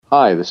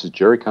Hi, this is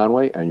Jerry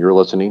Conway, and you're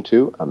listening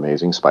to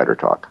Amazing Spider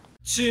Talk.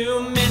 Two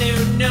men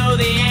who know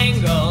the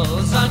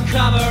angles,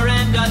 uncover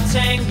and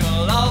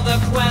untangle all the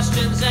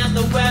questions and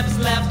the webs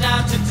left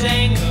out to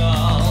dangle.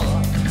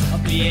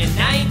 Be in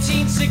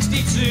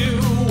 1962,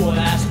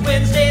 last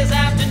Wednesday's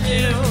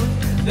afternoon,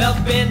 they'll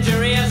bend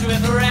your ears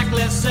with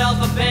reckless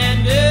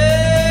self-abandon.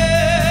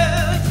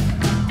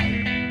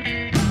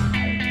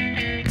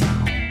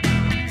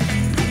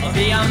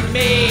 The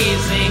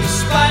Amazing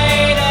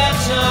Spider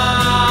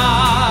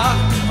Talk,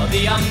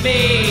 the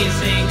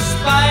Amazing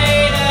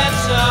Spider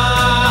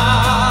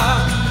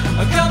Talk.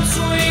 Come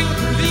swing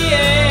through the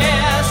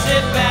air,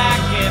 sit back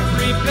and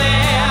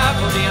prepare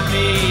for the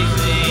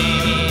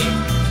Amazing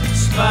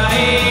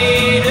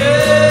Spider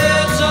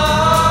Talk.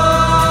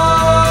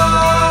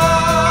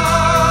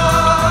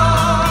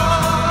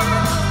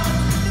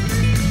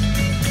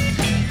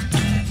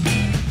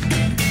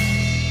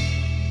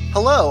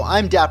 Hello,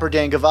 I'm Dapper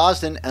Dan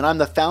Gavazden, and I'm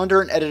the founder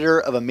and editor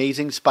of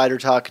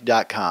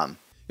AmazingSpiderTalk.com.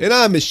 And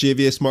I'm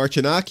Mischievous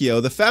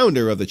Marcinacchio, the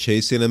founder of the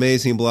Chasing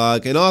Amazing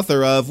blog and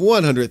author of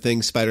 100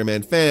 Things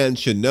Spider-Man Fans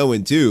Should Know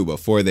and Do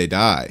Before They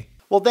Die.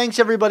 Well, thanks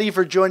everybody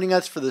for joining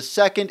us for the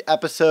second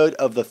episode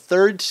of the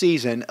third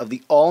season of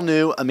the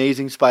all-new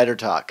Amazing Spider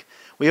Talk.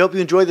 We hope you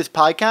enjoy this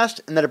podcast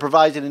and that it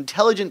provides an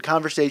intelligent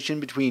conversation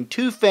between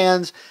two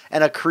fans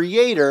and a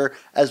creator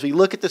as we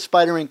look at the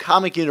Spider-Man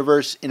comic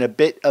universe in a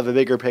bit of a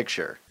bigger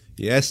picture.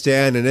 Yes,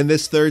 Dan, and in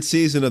this third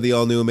season of the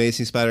all-new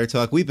Amazing Spider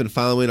Talk, we've been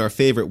following our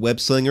favorite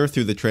web-slinger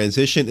through the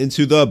transition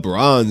into the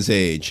Bronze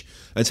Age,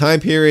 a time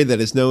period that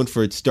is known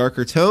for its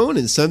darker tone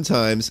and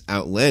sometimes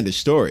outlandish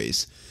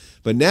stories.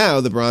 But now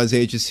the Bronze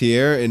Age is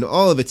here in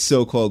all of its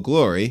so-called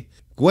glory.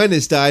 Gwen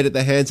has died at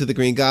the hands of the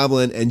Green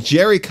Goblin, and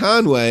Jerry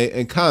Conway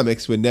and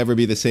comics would never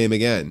be the same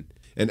again.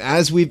 And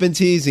as we've been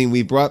teasing,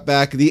 we brought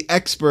back the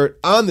expert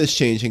on this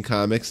change in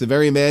comics, the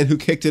very man who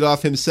kicked it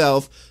off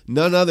himself,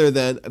 none other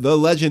than the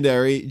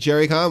legendary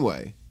Jerry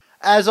Conway.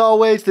 As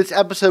always, this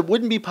episode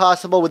wouldn't be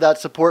possible without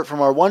support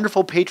from our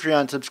wonderful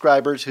Patreon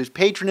subscribers whose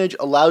patronage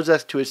allows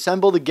us to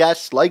assemble the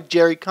guests like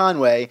Jerry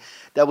Conway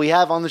that we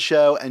have on the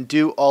show and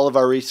do all of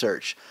our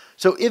research.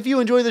 So if you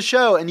enjoy the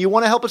show and you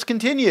want to help us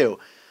continue,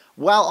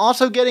 while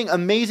also getting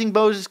amazing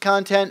bonus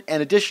content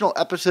and additional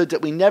episodes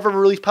that we never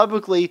release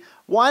publicly,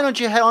 why don't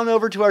you head on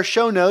over to our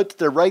show notes,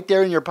 they're right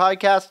there in your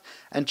podcast,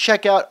 and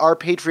check out our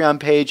Patreon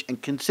page and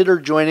consider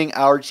joining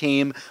our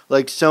team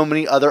like so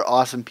many other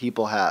awesome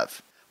people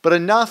have. But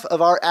enough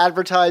of our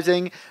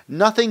advertising.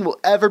 Nothing will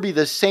ever be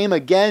the same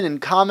again in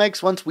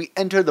comics once we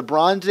enter the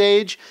Bronze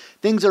Age.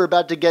 Things are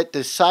about to get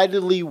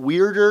decidedly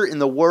weirder in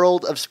the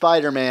world of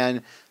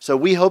Spider-Man, so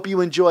we hope you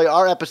enjoy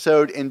our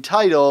episode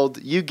entitled,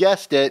 you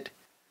guessed it,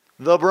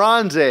 The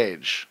Bronze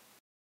Age.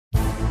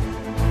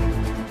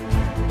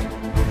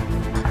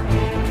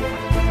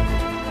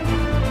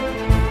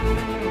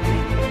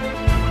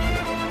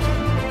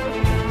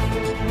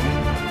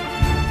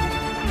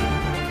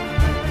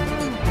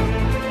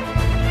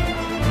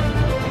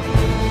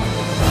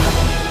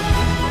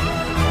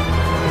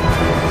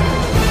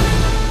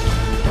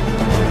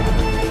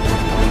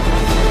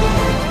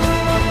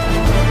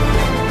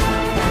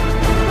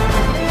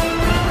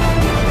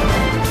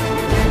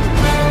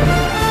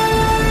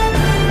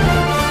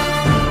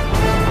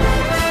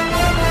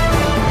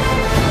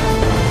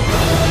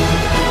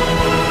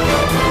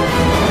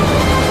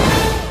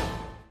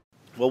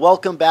 Well,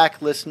 welcome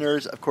back,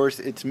 listeners. Of course,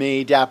 it's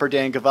me, Dapper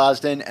Dan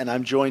Gavazden, and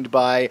I'm joined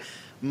by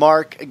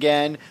Mark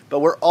again. But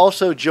we're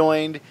also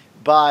joined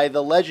by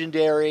the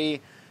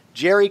legendary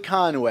Jerry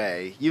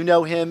Conway. You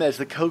know him as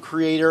the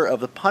co-creator of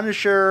The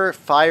Punisher,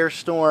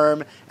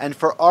 Firestorm, and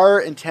for our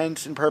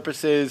intents and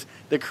purposes,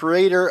 the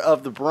creator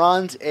of the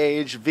Bronze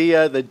Age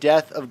via the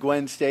death of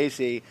Gwen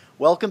Stacy.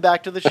 Welcome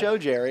back to the show,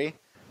 Jerry.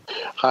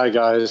 Hi,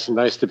 guys.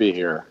 Nice to be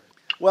here.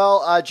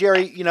 Well,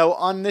 Jerry, you know,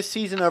 on this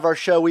season of our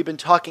show, we've been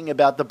talking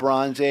about the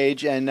Bronze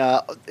Age, and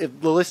if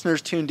the listeners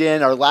tuned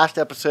in, our last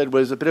episode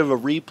was a bit of a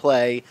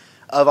replay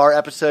of our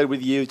episode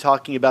with you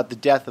talking about the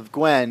death of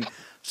Gwen.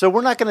 So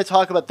we're not going to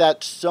talk about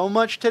that so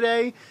much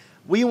today.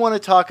 We want to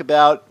talk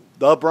about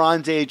the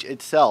Bronze Age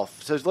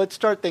itself. So let's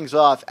start things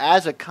off.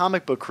 As a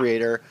comic book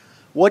creator,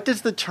 what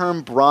does the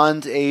term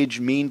Bronze Age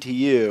mean to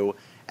you,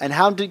 and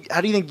how do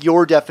you think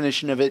your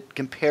definition of it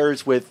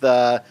compares with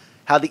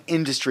how the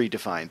industry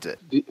defines it?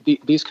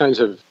 These kinds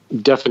of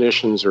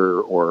definitions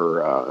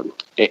or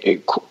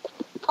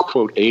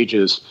quote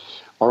ages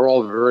are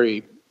all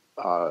very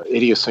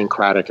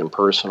idiosyncratic and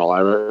personal.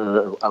 I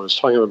was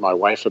talking with my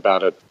wife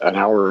about it an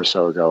hour or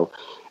so ago,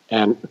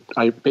 and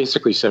I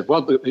basically said,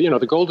 well,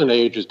 the golden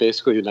age is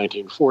basically the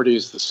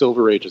 1940s, the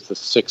silver age is the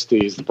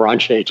 60s, the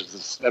bronze age is the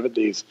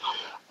 70s,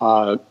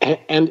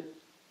 and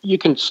you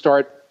can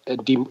start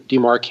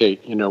demarcate,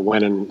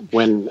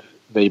 when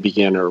they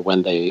begin or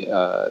when they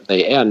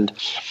end.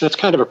 That's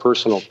kind of a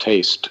personal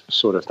taste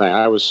sort of thing.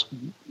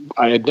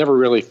 I had never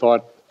really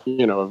thought,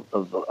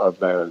 of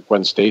the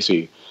Gwen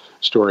Stacy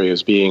story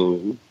as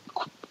being,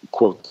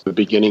 quote, the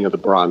beginning of the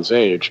Bronze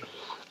Age.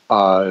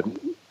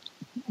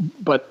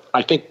 But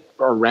I think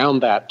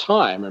around that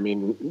time, I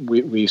mean,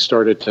 we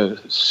started to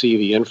see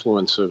the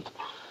influence of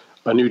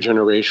a new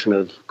generation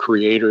of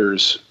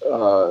creators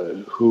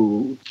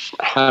who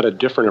had a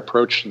different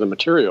approach to the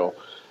material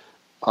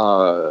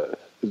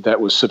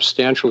that was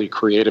substantially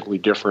creatively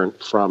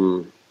different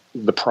from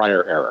the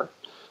prior era.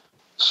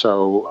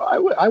 So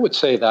I would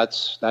say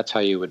that's how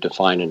you would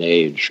define an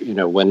age. You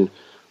know,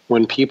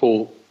 when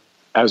people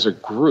as a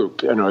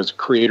group, you know, as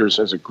creators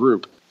as a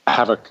group,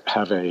 have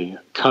a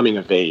coming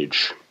of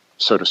age,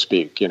 so to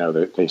speak. You know,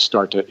 they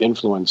start to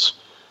influence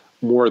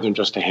more than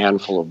just a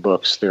handful of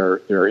books.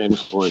 Their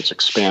influence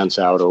expands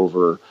out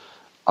over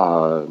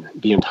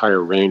the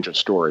entire range of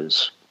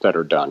stories that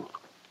are done.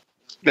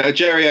 Now,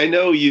 Jerry, I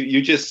know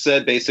you just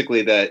said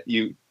basically that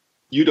you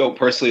don't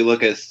personally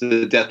look at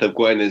the death of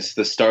Gwen as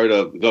the start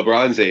of the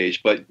Bronze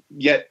Age, but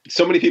yet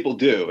so many people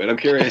do. And I'm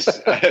curious,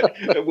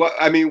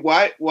 why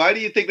do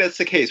you think that's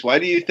the case? Why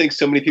do you think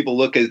so many people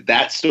look at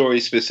that story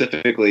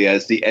specifically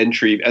as the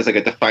entry, as like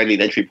a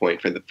defining entry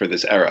point for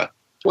this era?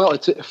 Well,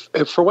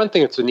 for one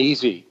thing, it's an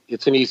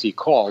easy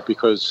call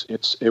because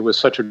it was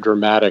such a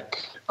dramatic,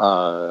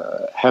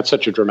 had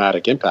such a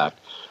dramatic impact.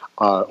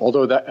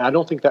 Although I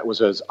don't think that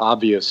was as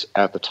obvious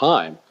at the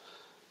time.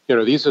 You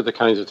know, these are the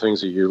kinds of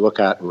things that you look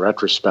at in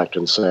retrospect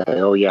and say,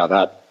 "Oh, yeah,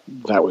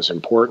 that was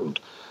important."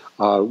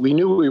 We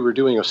knew we were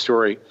doing a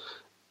story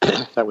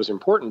that was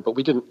important, but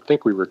we didn't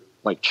think we were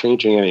like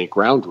changing any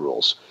ground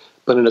rules.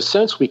 But in a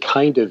sense, we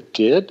kind of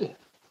did,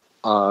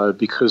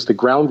 because the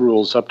ground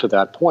rules up to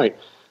that point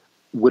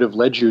would have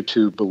led you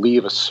to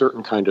believe a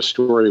certain kind of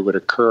story would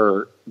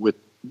occur with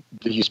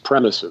these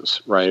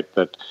premises, right?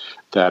 That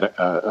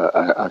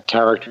a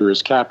character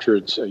is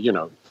captured. You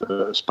know,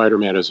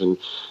 Spider-Man is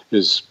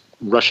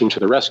rushing to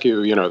the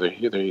rescue. You know,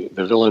 the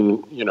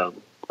villain, you know,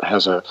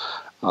 has a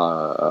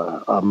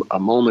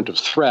moment of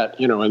threat.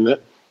 You know, and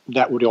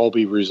that would all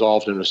be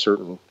resolved in a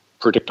certain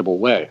predictable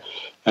way.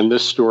 And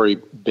this story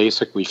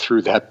basically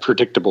threw that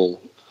predictable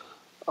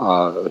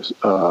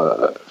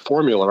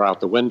formula out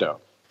the window.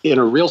 In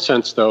a real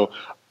sense, though,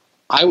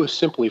 I was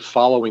simply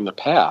following the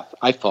path,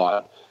 I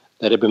thought,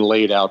 that had been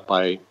laid out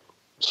by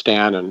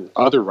Stan and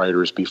other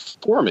writers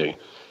before me.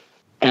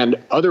 And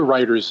other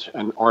writers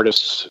and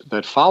artists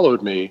that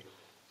followed me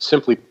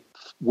simply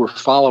were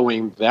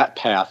following that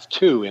path,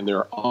 too, in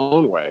their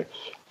own way.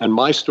 And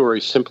my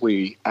story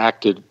simply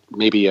acted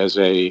maybe as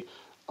a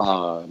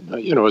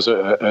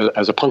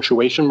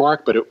punctuation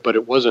mark, but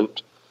it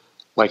wasn't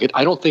like it.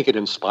 I don't think it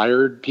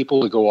inspired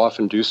people to go off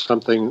and do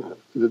something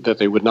that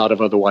they would not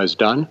have otherwise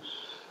done.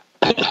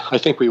 I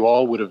think we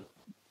all would have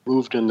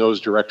moved in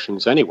those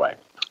directions anyway.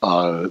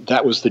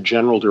 That was the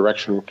general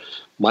direction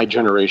my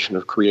generation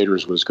of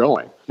creators was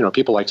going. You know,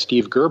 people like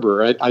Steve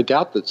Gerber, I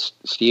doubt that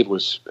Steve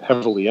was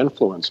heavily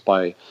influenced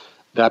by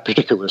that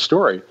particular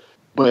story,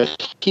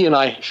 but he and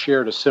I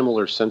shared a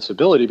similar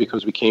sensibility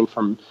because we came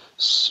from,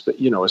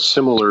 you know, a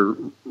similar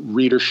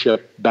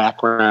readership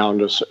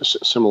background, a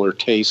similar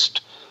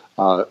taste,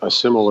 a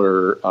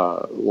similar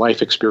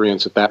life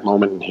experience at that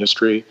moment in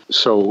history.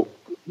 So,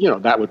 you know,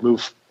 that would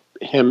move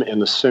him in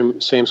the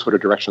same sort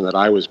of direction that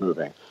I was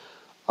moving.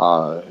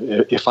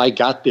 If I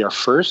got there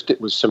first,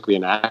 it was simply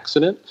an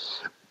accident,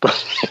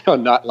 but you know,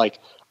 not like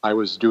I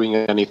was doing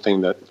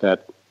anything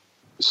that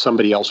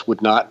somebody else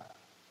would not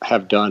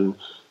have done,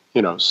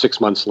 you know,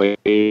 6 months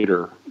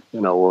later,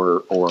 you know,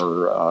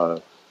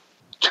 or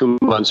 2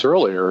 months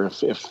earlier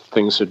if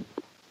things had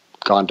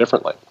gone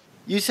differently.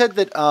 You said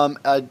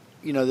that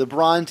you know, the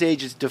Bronze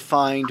Age is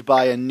defined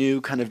by a new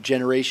kind of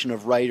generation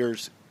of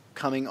writers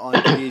coming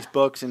onto these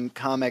books and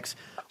comics.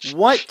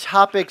 What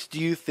topics do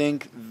you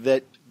think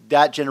that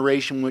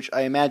generation, which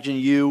I imagine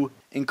you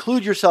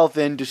include yourself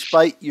in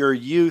despite your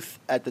youth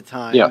at the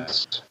time,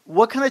 yes,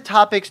 what kind of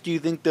topics do you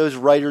think those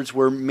writers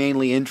were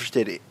mainly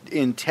interested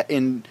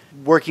in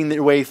working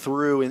their way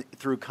through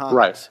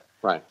comics?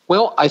 Right.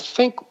 Well, I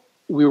think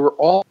we were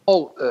all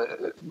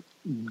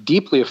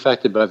deeply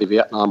affected by the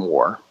Vietnam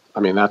War. I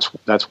mean,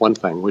 that's one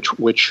thing,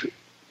 which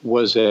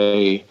was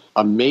a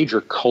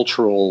major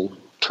cultural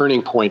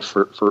turning point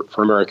for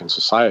American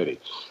society.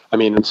 I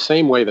mean, in the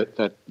same way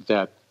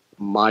that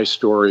my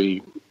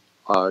story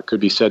could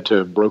be said to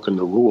have broken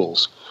the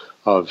rules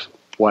of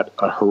what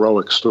a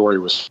heroic story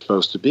was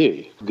supposed to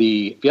be.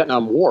 The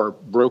Vietnam War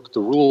broke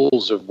the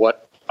rules of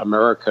what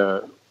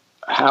America,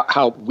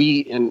 how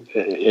we in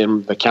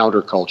the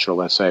counterculture,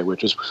 let's say,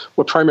 which is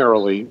what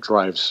primarily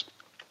drives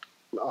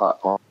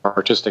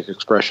artistic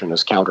expression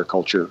as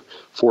counterculture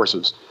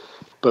forces.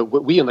 But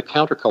what we in the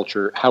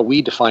counterculture, how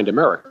we defined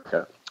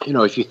America. You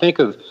know, if you think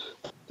of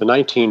the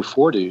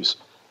 1940s,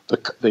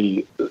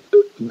 the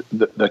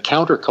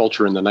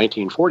counterculture in the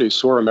 1940s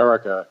saw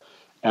America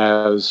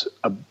as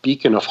a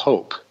beacon of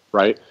hope,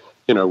 right?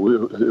 You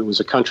know, it was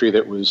a country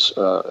that was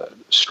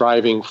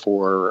striving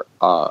for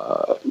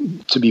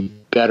to be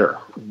better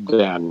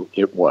than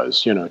it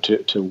was, you know,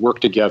 to work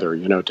together,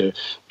 you know,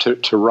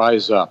 to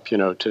rise up, you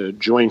know, to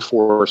join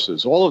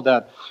forces. All of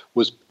that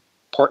was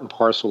part and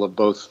parcel of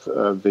both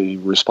the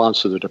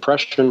response to the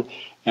Depression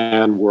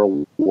and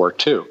World War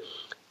II.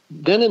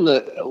 then in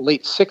the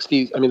late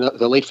 60s, I mean,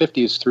 the late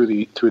 50s through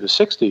the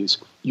 60s,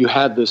 you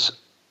had this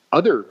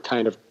other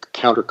kind of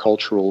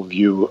countercultural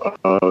view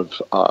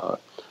of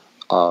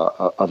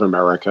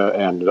America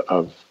and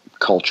of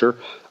culture,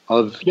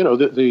 of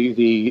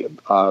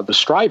the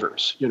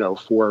strivers,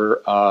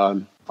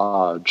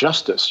 for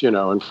justice,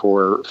 and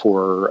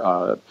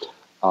for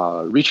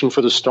reaching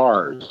for the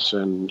stars,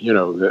 and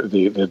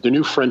the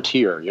new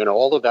frontier,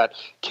 all of that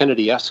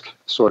Kennedy-esque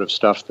sort of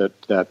stuff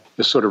that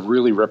is sort of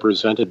really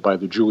represented by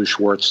the Julie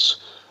Schwartz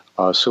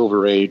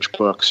Silver Age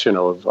books,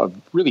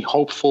 of really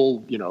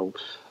hopeful,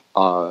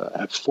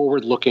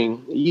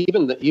 forward-looking.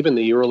 Even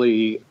the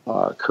early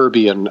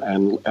Kirby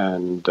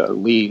and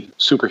Lee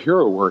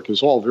superhero work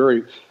is all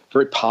very,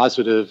 very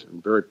positive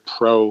and very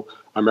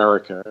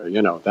pro-America,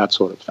 that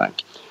sort of thing.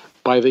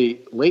 By the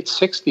late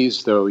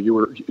 60s, though,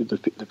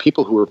 the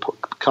people who were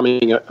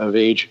coming of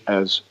age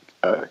as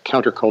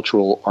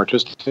countercultural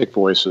artistic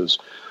voices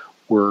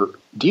were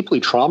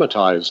deeply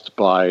traumatized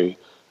by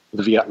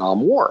the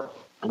Vietnam War,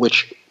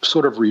 which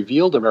sort of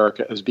revealed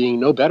America as being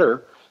no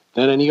better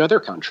than any other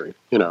country,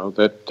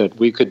 that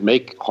we could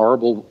make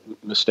horrible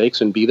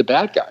mistakes and be the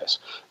bad guys.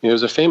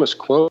 There's a famous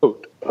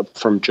quote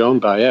from Joan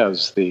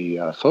Baez,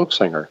 the folk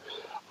singer.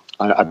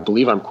 I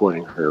believe I'm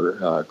quoting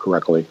her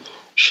correctly.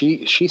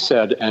 She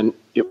said, and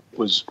it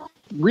was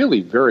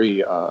really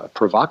very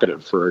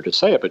provocative for her to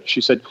say it, but she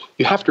said,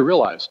 you have to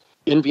realize,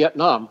 in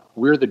Vietnam,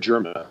 we're the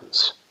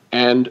Germans.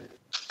 And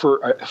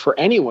for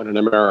anyone in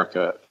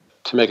America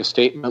to make a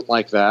statement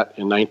like that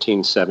in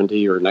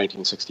 1970 or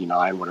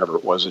 1969, whatever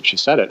it was that she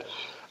said it,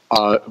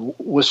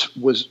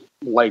 was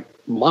like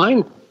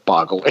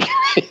mind-boggling.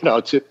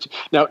 Now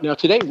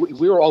today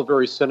we are all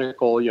very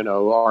cynical.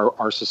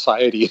 Our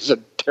society is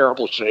in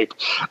terrible shape.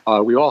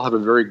 We all have a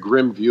very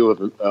grim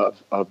view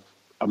of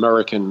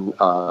American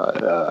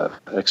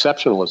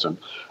exceptionalism,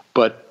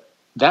 but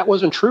that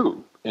wasn't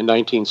true in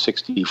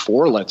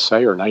 1964, let's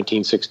say, or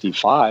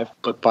 1965.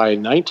 But by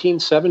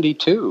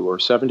 1972 or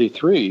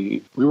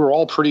 73, we were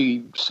all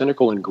pretty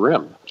cynical and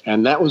grim.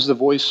 And that was the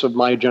voice of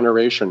my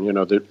generation,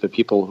 the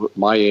people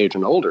my age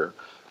and older,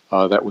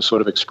 that was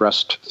sort of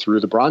expressed through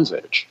the Bronze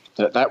Age.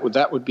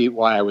 That would be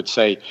why I would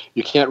say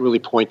you can't really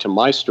point to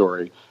my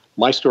story.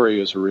 My story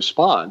is a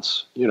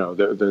response,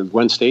 the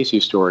Gwen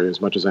Stacy story,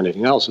 as much as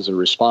anything else, is a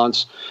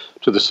response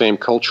to the same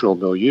cultural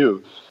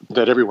milieu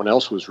that everyone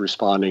else was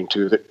responding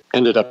to that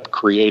ended up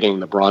creating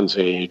the Bronze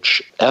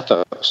Age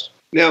ethos.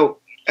 Now,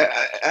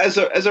 as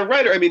a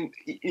writer, I mean,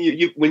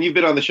 when you've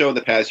been on the show in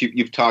the past,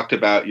 you've talked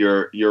about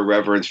your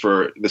reverence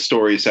for the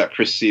stories that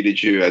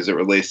preceded you as it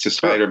relates to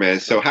Spider-Man.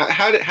 So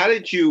how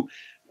did you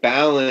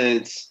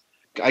balance,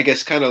 I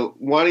guess, kind of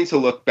wanting to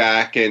look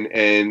back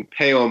and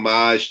pay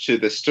homage to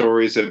the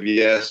stories of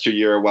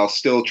yesteryear while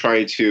still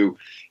trying to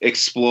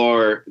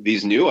explore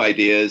these new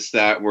ideas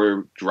that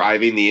were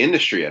driving the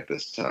industry at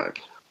this time?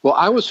 Well,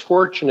 I was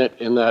fortunate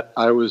in that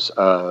I was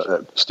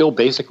still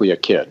basically a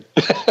kid.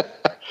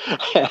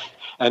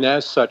 And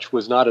as such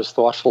was not as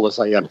thoughtful as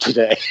I am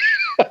today.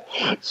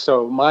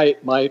 So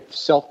my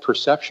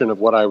self-perception of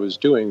what I was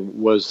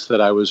doing was that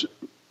I was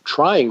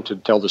trying to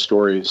tell the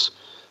stories,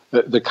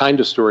 the kind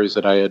of stories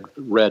that I had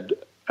read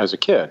as a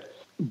kid,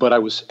 but I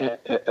was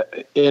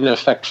in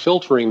effect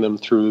filtering them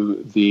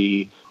through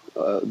the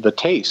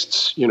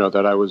tastes,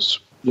 that I was,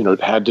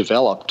 had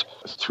developed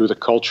through the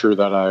culture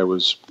that I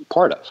was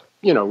part of.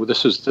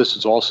 This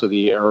is also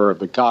the era of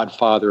The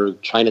Godfather,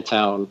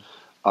 Chinatown.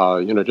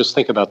 Just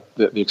think about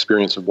the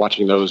experience of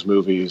watching those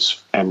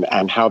movies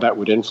and how that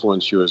would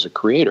influence you as a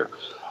creator.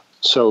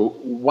 So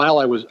while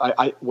I was,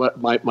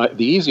 the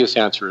easiest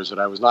answer is that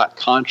I was not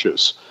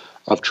conscious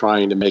of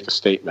trying to make a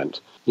statement.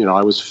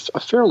 I was a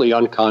fairly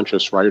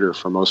unconscious writer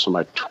for most of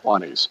my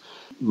 20s.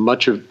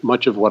 Much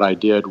of what I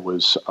did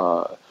was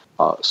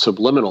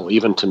subliminal,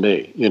 even to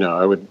me.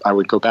 I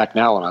would go back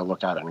now and I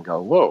look at it and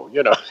go, whoa,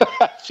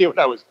 see what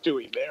I was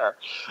doing there.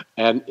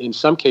 And in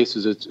some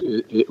cases,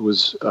 it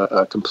was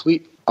a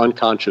complete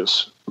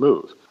unconscious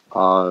move.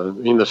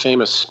 The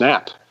famous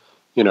snap,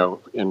 in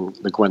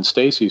the Gwen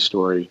Stacy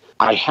story,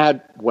 I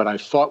had what I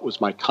thought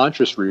was my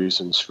conscious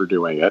reasons for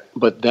doing it,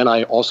 but then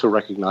I also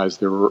recognized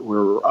there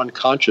were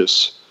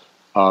unconscious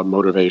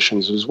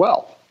motivations as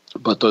well.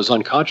 But those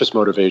unconscious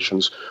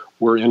motivations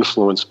were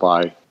influenced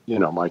by,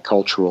 my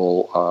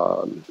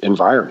cultural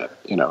environment,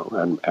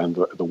 and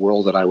the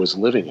world that I was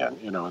living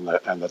in,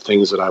 and the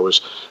things that I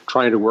was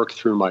trying to work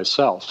through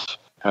myself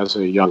as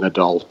a young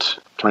adult,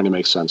 trying to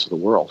make sense of the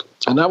world.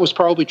 And that was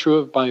probably true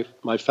of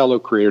my fellow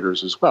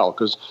creators as well,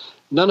 because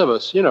none of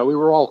us, we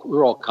were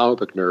all comic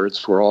book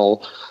nerds. We're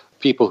all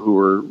people who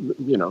were,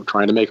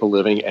 trying to make a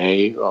living,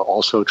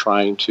 also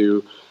trying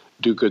to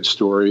do good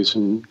stories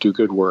and do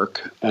good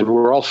work. And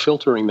we're all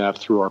filtering that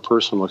through our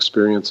personal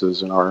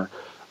experiences and our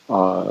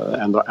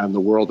and the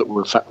world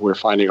that we're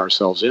finding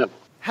ourselves in.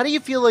 How do you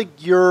feel like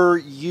your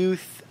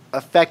youth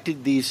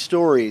affected these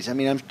stories? I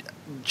mean, I'm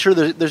sure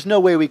there's no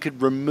way we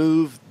could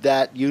remove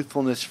that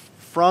youthfulness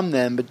from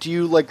them, but do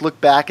you look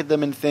back at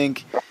them and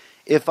think,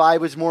 if I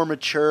was more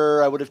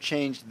mature, I would have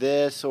changed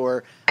this,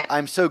 or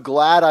I'm so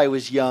glad I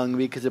was young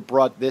because it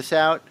brought this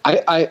out.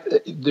 I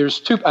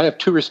have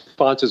two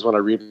responses when I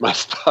read my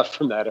stuff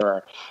from that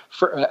era.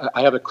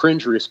 I have a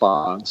cringe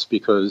response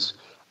because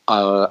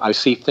I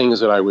see things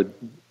that I would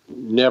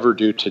never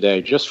do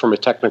today, just from a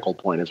technical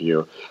point of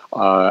view.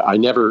 I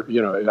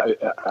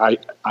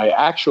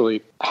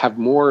actually have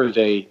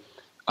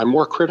I'm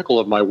more critical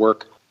of my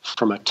work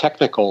from a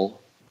technical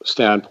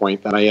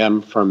standpoint than I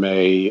am from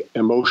a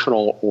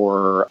emotional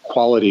or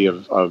quality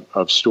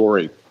of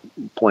story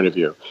point of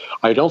view.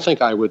 I don't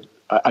think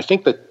I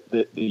think that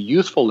the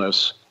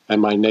youthfulness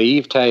and my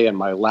naivete and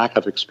my lack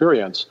of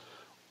experience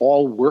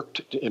all worked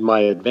in my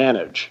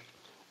advantage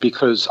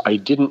because I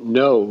didn't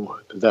know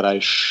that I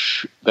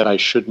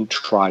shouldn't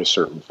try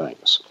certain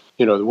things.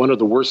 One of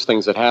the worst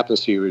things that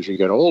happens to you as you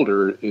get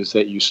older is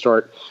that you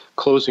start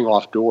closing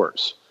off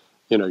doors.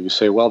 You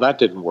say, well, that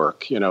didn't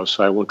work,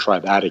 so I won't try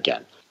that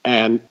again.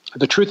 And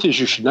the truth is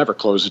you should never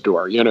close the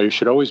door. You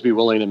should always be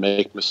willing to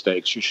make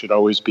mistakes. You should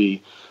always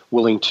be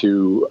willing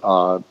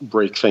to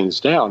break things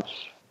down.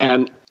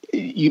 And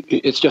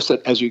it's just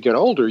that as you get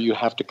older, you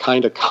have to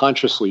kind of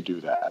consciously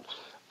do that.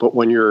 But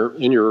when you're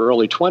in your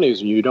early 20s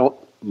and you don't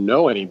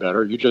know any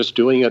better, you're just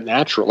doing it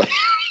naturally.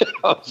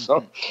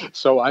 So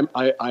as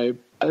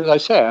I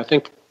say, I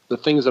think the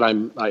things that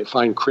I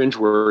find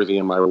cringeworthy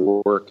in my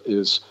work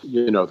is,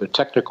 the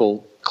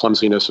technical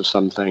clumsiness of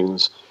some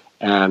things,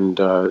 and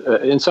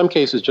in some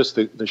cases, just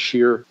the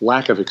sheer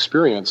lack of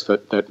experience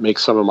that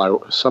makes some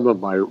of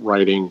my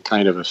writing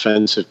kind of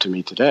offensive to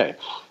me today.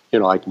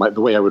 Like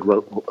the way I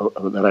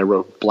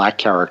wrote black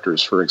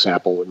characters, for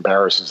example,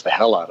 embarrasses the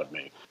hell out of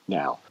me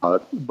now.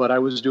 But I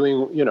was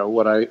doing,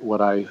 what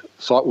I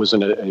thought was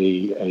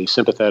a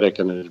sympathetic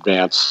and an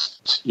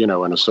advanced,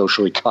 and a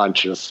socially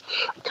conscious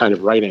kind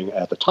of writing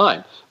at the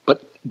time,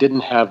 but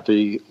didn't have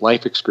the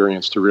life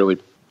experience to really,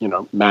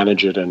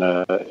 manage it in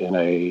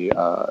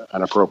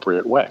an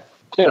appropriate way.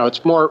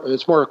 It's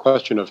more a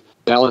question of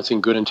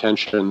balancing good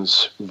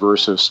intentions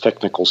versus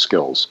technical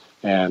skills.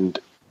 And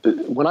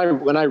when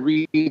I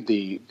read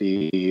the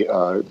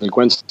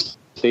Gwen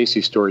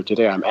Stacy story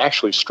today, I'm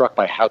actually struck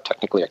by how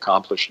technically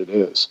accomplished it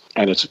is.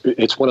 And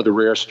it's one of the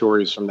rare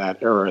stories from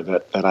that era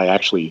that I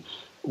actually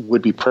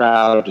would be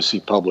proud to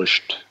see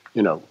published,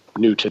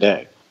 new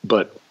today.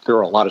 But there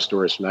are a lot of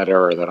stories from that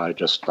era that I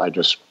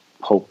just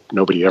hope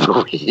nobody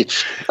ever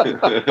reads.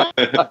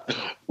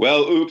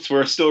 Well, oops,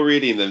 we're still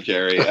reading them,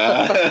 Jerry.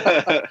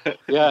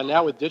 Yeah,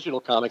 now with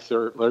digital comics,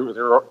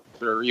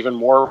 they're even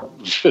more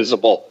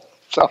visible.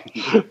 So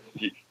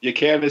you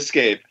can't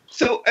escape.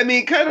 So, I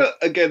mean, kind of,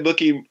 again,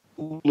 looking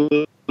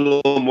a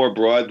little more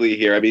broadly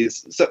here, I mean,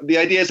 so the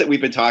ideas that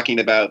we've been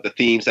talking about, the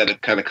themes that have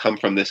kind of come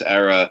from this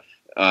era,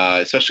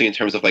 especially in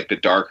terms of like the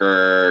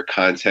darker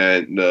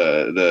content,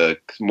 the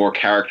more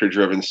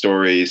character-driven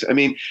stories. I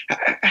mean,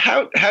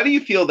 how do you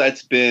feel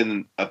that's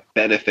been a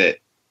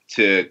benefit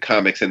to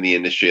comics in the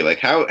industry? Like,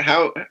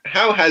 how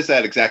has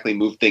that exactly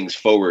moved things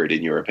forward,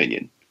 in your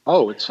opinion?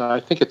 Oh,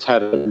 I think it's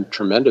had a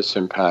tremendous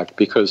impact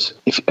because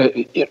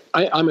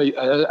I'm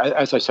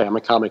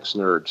a comics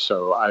nerd,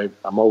 so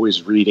I'm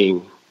always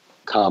reading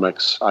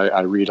comics.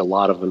 I read a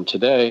lot of them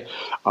today.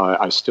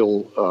 I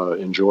still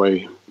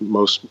enjoy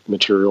most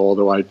material,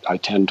 although I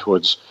tend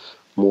towards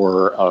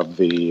more of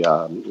the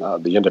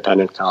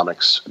independent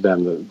comics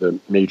than the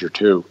major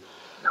two.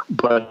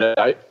 But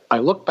I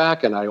look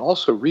back and I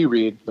also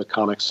reread the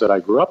comics that I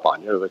grew up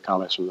on, the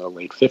comics from the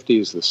late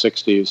 50s, the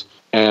 60s,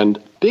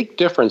 and big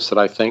difference that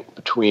I think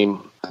between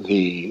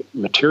the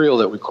material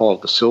that we call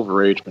the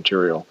Silver Age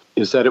material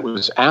is that it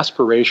was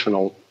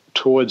aspirational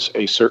towards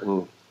a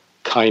certain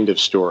kind of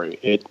story.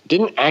 It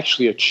didn't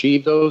actually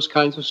achieve those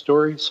kinds of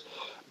stories,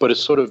 but it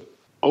sort of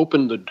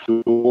opened the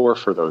door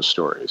for those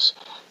stories.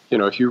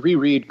 If you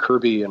reread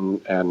Kirby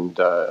and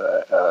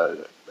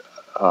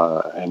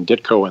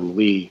Ditko and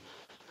Lee,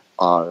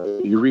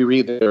 you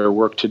reread their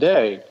work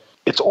today,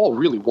 it's all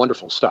really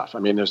wonderful stuff. I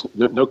mean, there's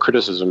no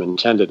criticism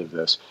intended of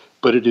this,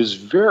 but it is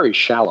very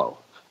shallow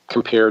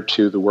compared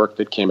to the work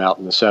that came out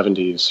in the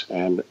 70s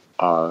and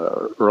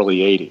early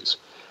 80s.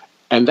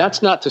 And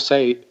that's not to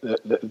say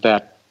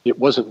that it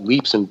wasn't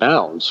leaps and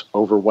bounds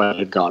over what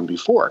had gone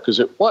before, because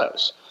it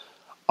was.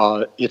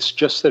 It's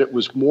just that it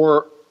was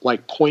more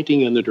like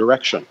pointing in the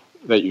direction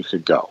that you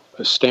could go.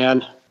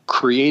 Stan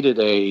created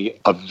a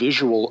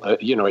visual,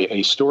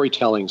 a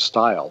storytelling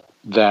style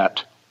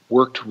that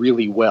worked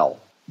really well,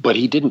 but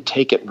he didn't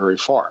take it very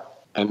far.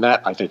 And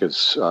that, I think,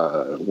 is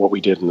what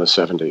we did in the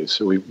 70s.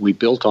 So we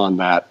built on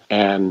that,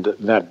 and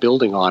that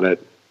building on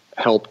it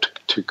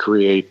helped to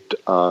create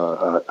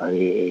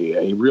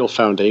a real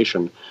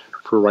foundation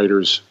for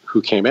writers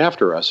who came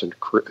after us and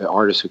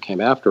artists who came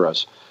after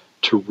us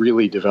to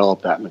really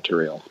develop that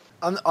material.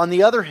 On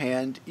the other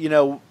hand,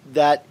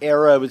 that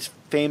era was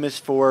famous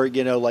for,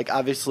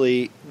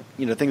 obviously,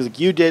 things like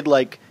you did,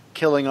 like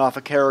killing off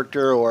a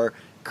character or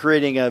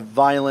creating a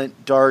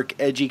violent, dark,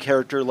 edgy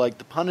character like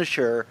the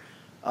Punisher.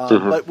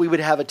 But we would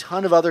have a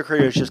ton of other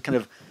creators just kind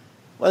of,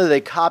 whether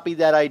they copied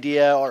that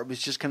idea or it was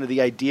just kind of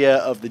the idea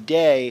of the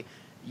day,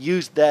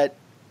 used that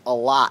a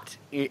lot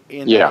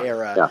in that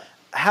era.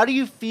 How do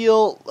you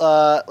feel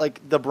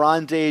like the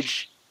Bronze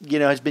Age,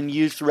 has been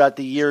used throughout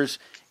the years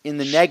in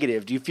the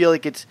negative? Do you feel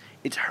like it's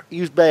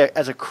used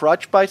as a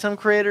crutch by some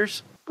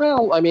creators?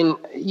 Well, I mean,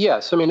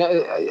 yes. I mean,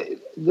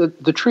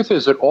 the truth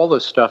is that all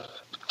this stuff.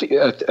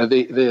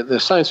 The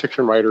science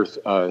fiction writer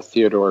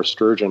Theodore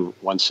Sturgeon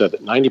once said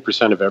that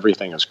 90% of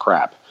everything is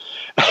crap.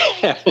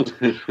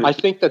 And I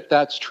think that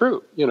that's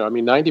true.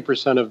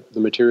 90% of the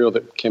material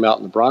that came out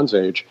in the Bronze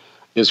Age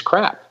is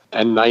crap.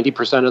 And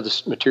 90% of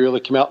the material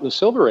that came out in the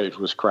Silver Age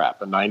was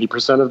crap. And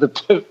 90% of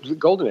the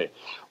Golden Age.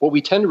 What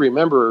we tend to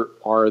remember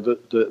are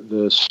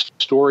the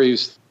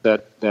stories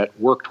that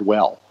worked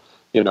well,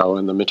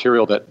 and the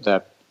material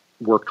that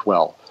worked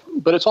well.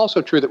 But it's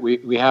also true that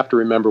we have to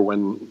remember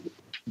when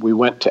we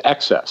went to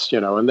excess,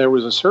 and there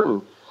was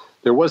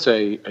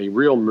a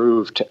real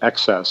move to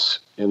excess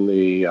in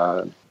the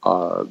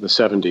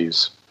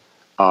 70s,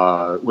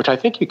 which I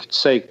think you could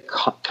say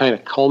kind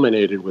of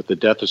culminated with the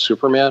death of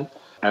Superman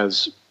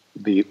as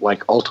the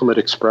ultimate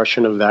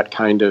expression of that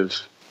kind of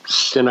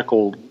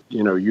cynical,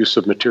 use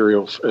of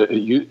material,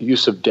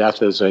 use of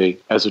death as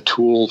a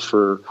tool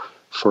for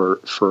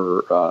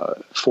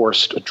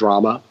forced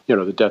drama.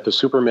 The death of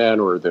Superman,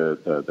 or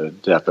the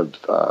death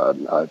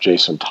of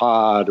Jason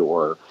Todd,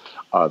 or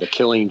the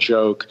Killing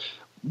Joke.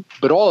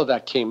 But all of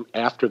that came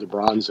after the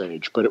Bronze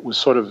Age. But it was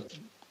sort of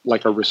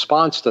like a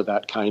response to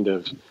that kind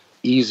of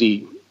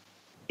easy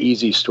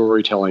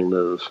storytelling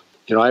move.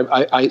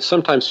 I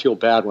sometimes feel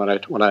bad when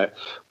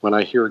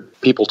I hear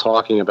people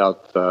talking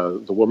about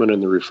the woman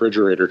in the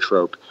refrigerator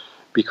trope,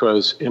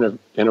 because in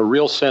a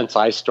real sense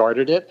I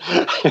started it.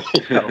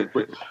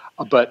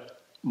 But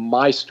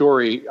my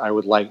story, I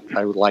would like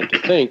to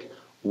think,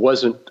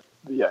 wasn't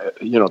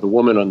the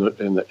woman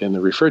in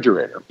the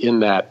refrigerator, in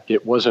that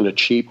it wasn't a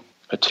cheap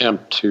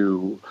attempt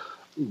to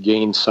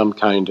gain some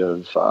kind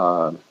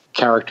of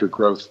character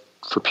growth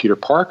for Peter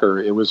Parker.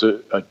 It was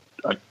a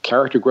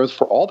character growth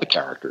for all the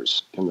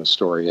characters in the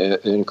story,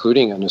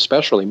 including and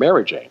especially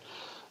Mary Jane.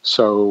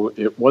 So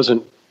it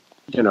wasn't,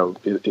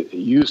 it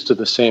used to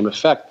the same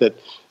effect that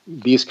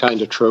these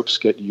kind of tropes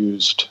get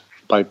used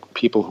by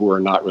people who are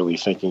not really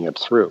thinking it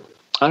through.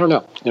 I don't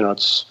know.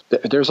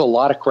 There's a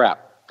lot of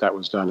crap that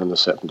was done in the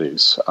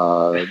 70s.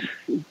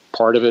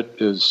 Part of it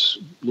is,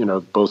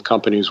 both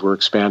companies were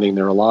expanding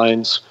their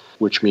lines,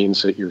 which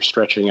means that you're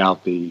stretching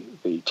out the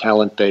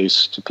talent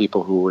base to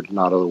people who would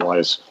not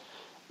otherwise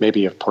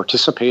maybe have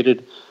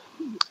participated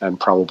and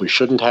probably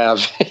shouldn't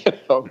have.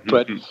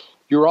 But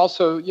you're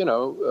also,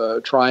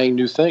 trying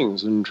new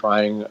things and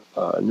trying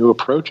new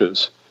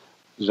approaches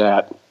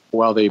that,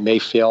 while they may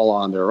fail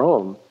on their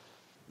own,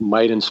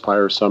 might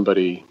inspire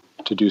somebody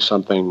to do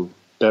something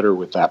better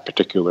with that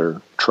particular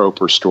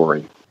trope or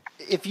story.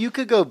 If you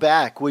could go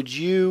back, would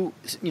you,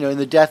 in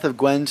the Death of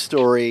Gwen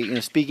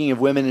story, speaking of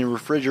women in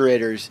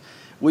refrigerators,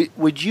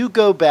 would you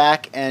go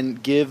back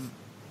and give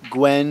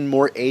Gwen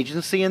more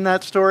agency in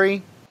that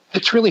story?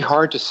 It's really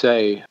hard to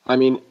say. I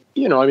mean,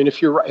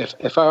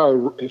 if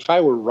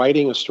I were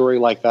writing a story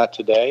like that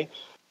today,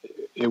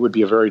 it would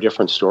be a very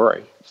different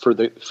story. For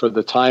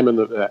the time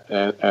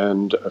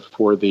and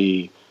for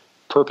the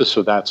purpose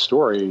of that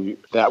story,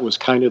 that was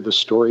kind of the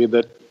story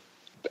that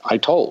I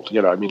told.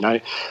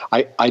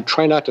 I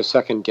try not to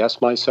second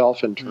guess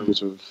myself in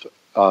terms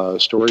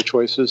of story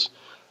choices,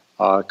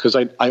 because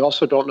I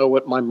also don't know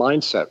what my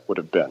mindset would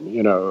have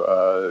been.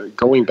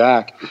 Going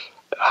back,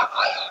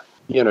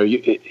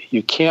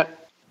 you can't.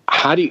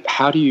 How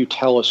do you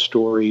tell a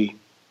story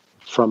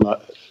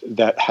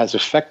that has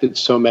affected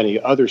so many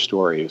other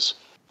stories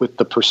with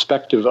the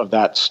perspective of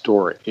that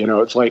story?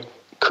 It's like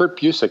Kurt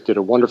Busiek did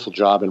a wonderful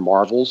job in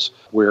Marvels,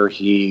 where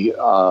he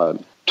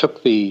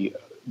took the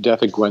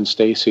death of Gwen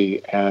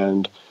Stacy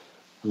and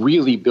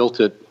really built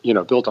a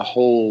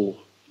whole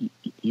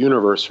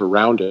universe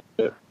around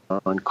it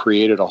and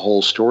created a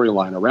whole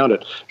storyline around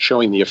it,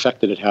 showing the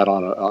effect that it had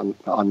on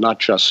not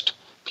just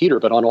Peter,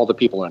 but on all the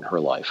people in her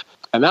life.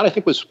 And that, I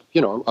think, was,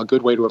 a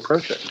good way to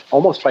approach it,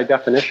 almost by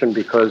definition,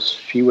 because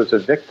she was a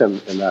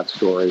victim in that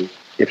story.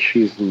 If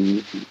she's,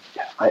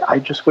 I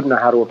just wouldn't know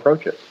how to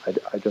approach it.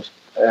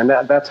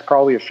 That's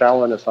probably a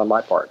shallowness on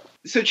my part.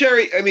 So,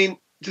 Jerry, I mean,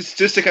 just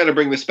to kind of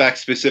bring this back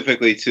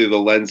specifically to the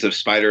lens of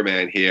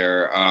Spider-Man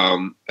here.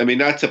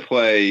 Not to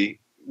play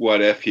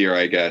what if here,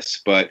 I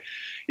guess, but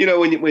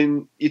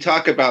when you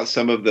talk about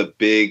some of the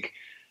big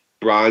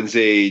Bronze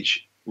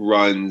Age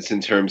runs in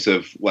terms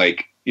of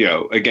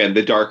again,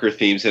 the darker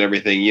themes and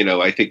everything,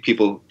 I think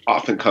people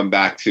often come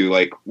back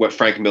to what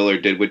Frank Miller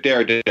did with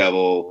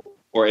Daredevil,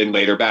 or in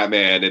later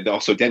Batman, and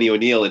also Denny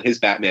O'Neil and his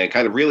Batman,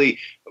 kind of really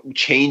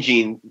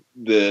changing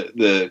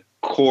the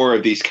core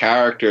of these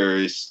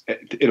characters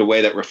in a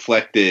way that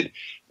reflected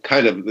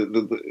kind of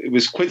it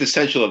was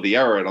quintessential of the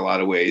era in a lot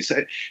of ways.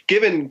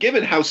 Given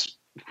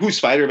who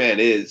Spider-Man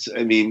is,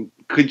 I mean,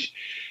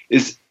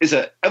 is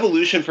an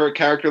evolution for a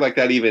character like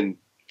that even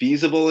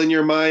feasible in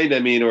your mind? I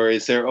mean, or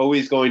is there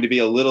always going to be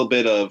a little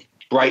bit of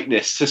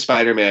brightness to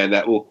Spider-Man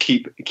that will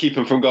keep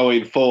him from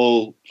going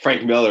full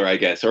Frank Miller, I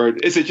guess? Or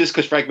is it just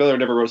because Frank Miller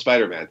never wrote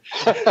Spider-Man?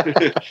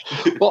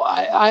 Well,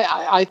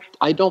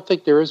 I don't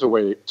think there is a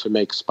way to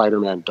make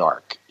Spider-Man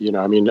dark.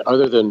 I mean,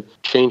 other than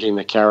changing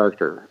the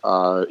character,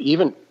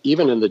 even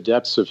in the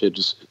depths of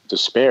his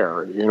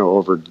despair,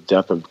 over the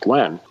death of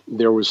Gwen,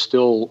 there was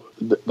still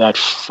that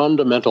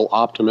fundamental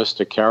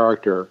optimistic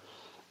character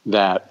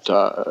that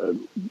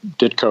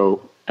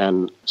Ditko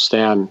and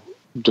Stan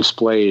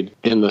displayed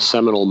in the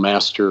seminal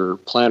Master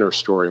Planner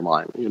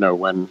storyline,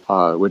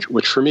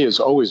 which for me has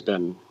always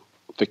been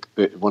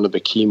one of the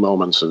key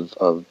moments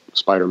of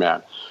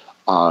Spider-Man,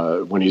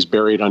 when he's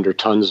buried under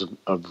tons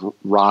of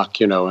rock,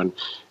 and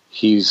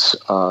he's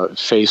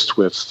faced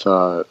with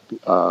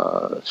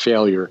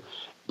failure,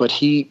 but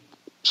he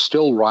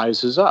still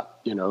rises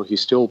up, he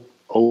still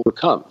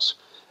overcomes.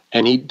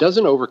 And he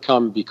doesn't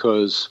overcome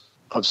because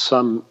of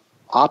some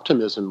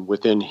optimism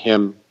within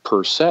him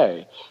per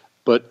se,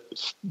 but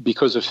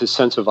because of his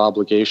sense of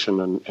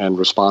obligation and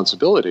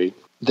responsibility.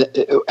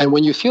 And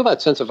when you feel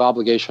that sense of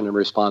obligation and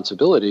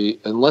responsibility,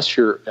 unless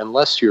you're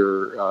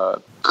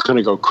going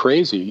to go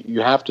crazy,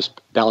 you have to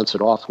balance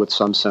it off with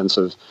some sense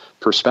of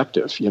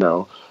perspective.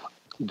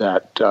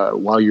 That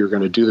while you're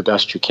going to do the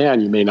best you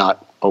can, you may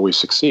not always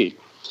succeed,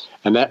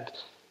 and that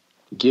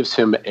gives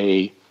him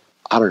I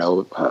don't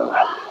know.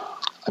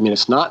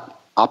 It's not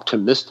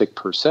optimistic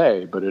per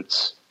se, but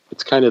it's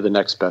kind of the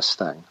next best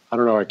thing. I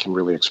don't know how I can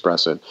really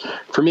express it.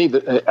 For me,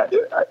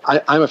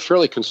 I'm a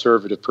fairly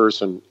conservative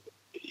person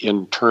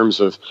in terms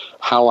of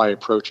how I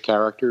approach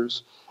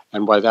characters.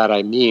 And by that,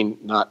 I mean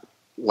not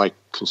like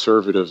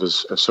conservative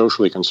as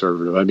socially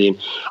conservative. I mean,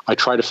 I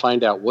try to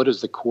find out what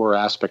is the core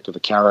aspect of the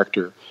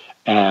character,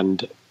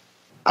 and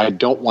I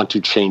don't want to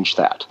change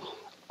that.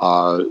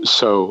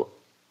 So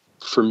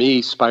for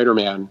me,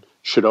 Spider-Man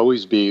should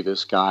always be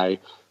this guy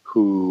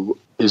who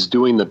is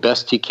doing the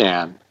best he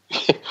can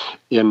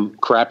in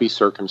crappy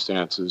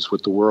circumstances,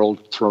 with the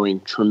world throwing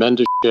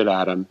tremendous shit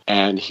at him,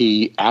 and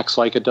he acts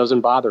like it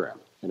doesn't bother him.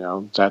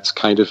 That's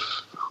kind of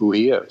who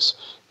he is.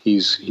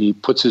 He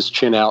puts his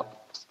chin out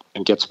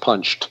and gets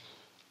punched,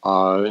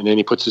 and then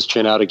he puts his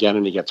chin out again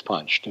and he gets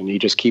punched, and he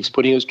just keeps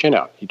putting his chin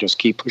out. He just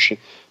keeps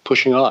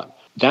pushing on.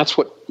 That's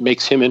what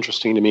makes him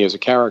interesting to me as a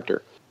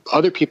character.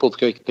 Other people,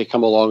 they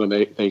come along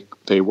and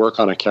they work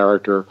on a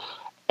character,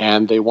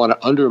 and they want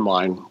to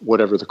undermine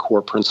whatever the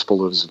core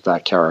principle is of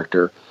that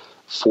character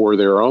for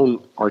their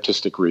own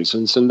artistic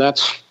reasons, and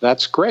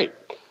that's great.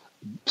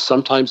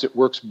 Sometimes it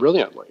works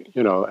brilliantly,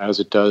 as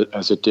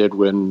it did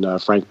when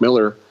Frank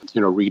Miller,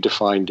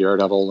 redefined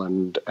Daredevil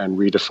and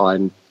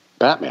redefined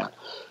Batman.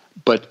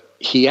 But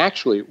he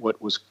actually,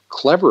 what was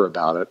clever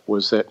about it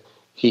was that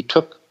he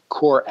took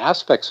core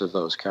aspects of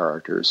those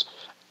characters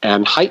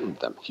and heightened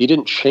them. He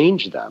didn't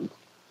change them.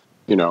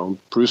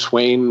 Bruce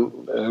Wayne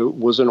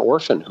was an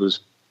orphan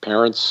whose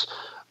parents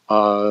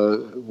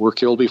were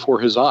killed before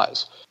his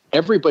eyes.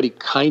 Everybody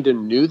kind of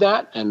knew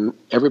that, and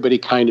everybody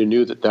kind of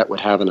knew that would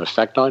have an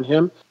effect on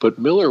him. But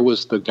Miller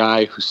was the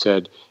guy who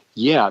said,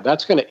 yeah,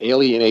 that's going to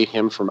alienate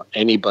him from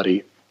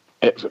anybody,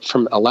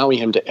 from allowing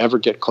him to ever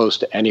get close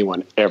to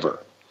anyone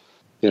ever,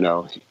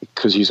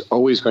 because he's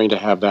always going to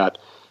have that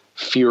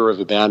fear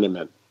of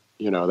abandonment,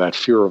 that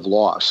fear of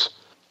loss.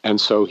 And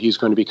so he's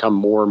going to become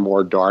more and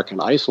more dark and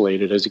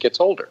isolated as he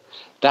gets older.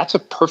 That's a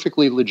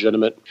perfectly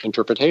legitimate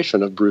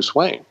interpretation of Bruce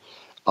Wayne,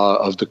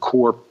 of the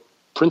core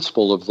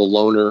principle of the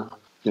loner,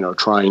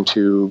 trying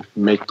to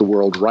make the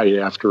world right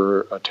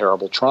after a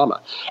terrible trauma.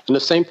 And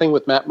the same thing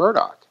with Matt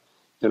Murdock.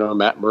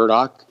 Matt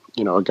Murdock,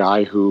 a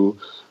guy who,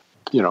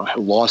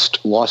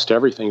 lost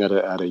everything at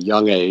a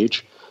young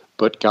age,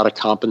 but got a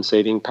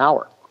compensating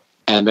power.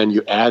 And then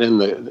you add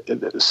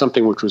in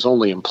something which was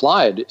only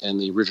implied in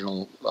the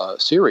original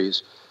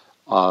series,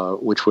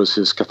 which was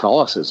his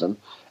Catholicism,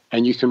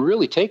 and you can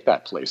really take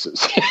that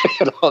places.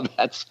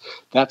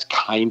 That's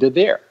kind of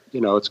there.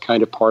 It's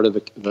kind of part of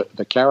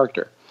the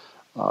character.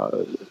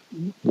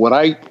 What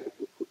I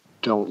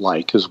don't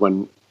like is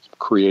when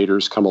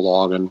creators come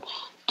along and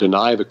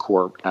deny the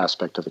core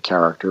aspect of the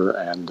character,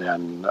 and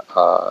then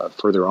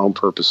for their own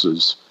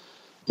purposes,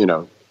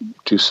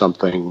 do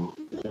something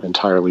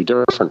entirely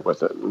different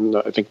with it. And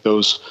I think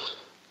those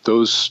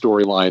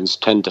storylines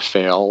tend to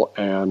fail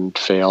and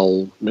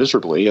fail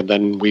miserably, and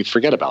then we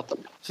forget about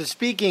them. So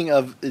speaking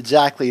of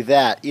exactly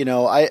that,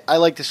 I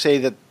like to say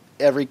that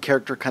every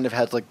character kind of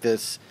has like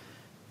this,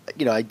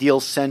 ideal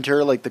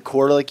center, like the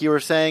core, like you were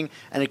saying,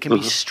 and it can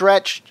be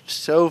stretched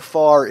so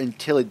far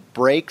until it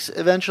breaks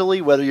eventually,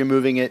 whether you're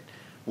moving it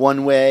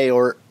one way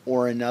or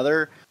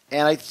another.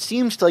 And it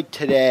seems like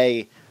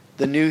today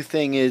the new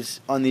thing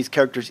is on these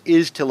characters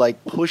is to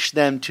like push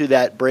them to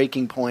that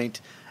breaking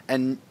point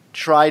and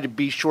try to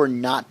be sure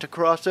not to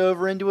cross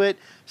over into it,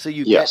 so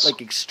you get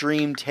like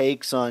extreme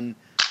takes on,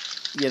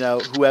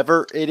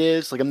 whoever it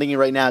is. Like I'm thinking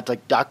right now, it's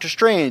like Doctor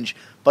Strange,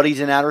 but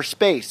he's in outer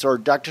space, or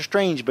Doctor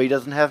Strange, but he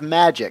doesn't have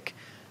magic,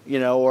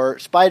 or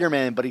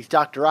Spider-Man, but he's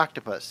Dr.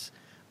 Octopus.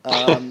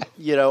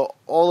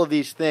 All of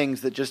these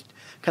things that just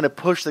kind of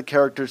push the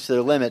characters to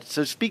their limits.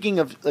 So speaking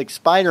of like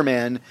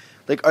Spider-Man,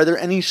 Like, are there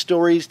any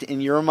stories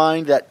in your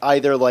mind that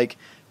either, like,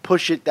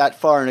 push it that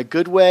far in a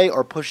good way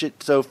or push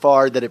it so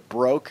far that it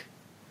broke?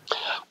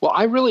 Well,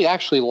 I really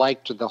actually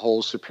liked the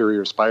whole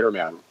Superior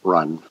Spider-Man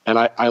run. And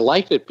I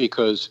liked it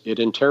because it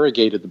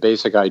interrogated the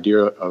basic idea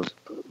of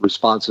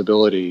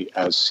responsibility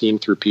as seen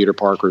through Peter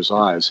Parker's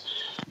eyes,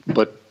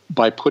 but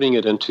by putting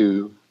it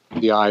into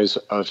the eyes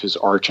of his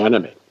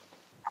archenemy.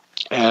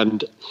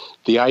 And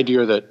the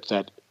idea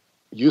that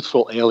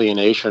youthful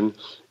alienation,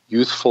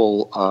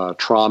 youthful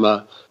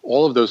trauma,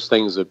 all of those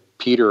things that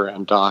Peter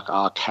and Doc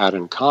Ock had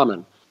in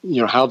common,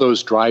 how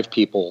those drive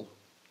people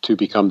to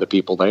become the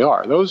people they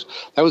are. That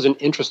was an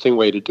interesting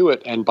way to do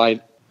it. And by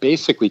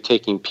basically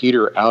taking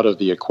Peter out of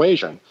the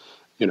equation,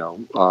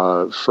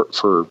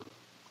 for a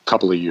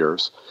couple of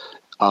years,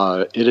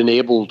 it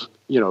enabled,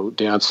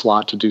 Dan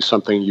Slott to do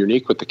something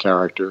unique with the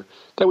character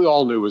that we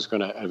all knew was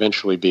going to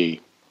eventually be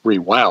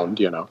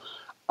rewound,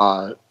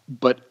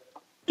 but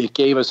it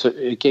gave us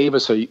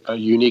a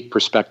unique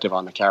perspective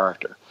on the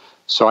character.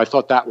 So I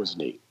thought that was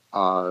neat.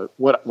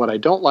 What I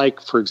don't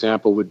like, for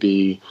example, would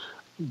be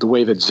the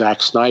way that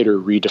Zack Snyder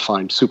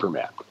redefined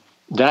Superman.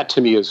 That to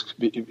me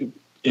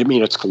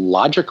it's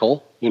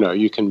logical.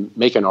 You can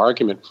make an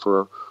argument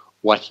for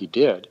what he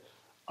did,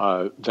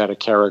 that a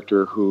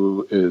character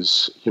who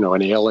is,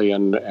 an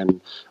alien and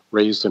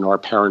raised in our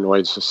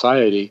paranoid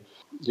society,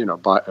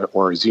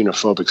 or a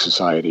xenophobic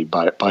society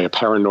by a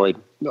paranoid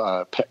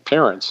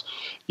parents,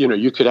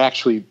 you could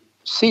actually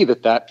see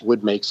that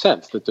would make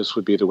sense, that this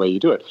would be the way you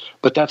do it.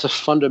 But that's a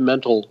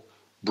fundamental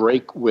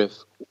break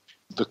with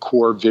the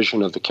core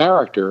vision of the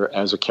character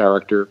as a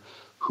character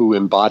who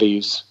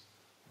embodies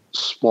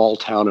small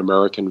town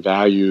American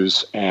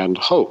values and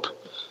hope.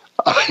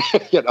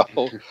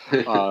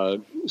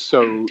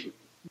 So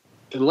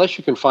unless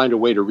you can find a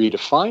way to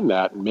redefine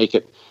that and make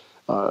it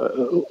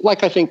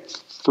like I think,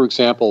 for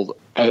example,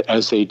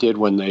 as they did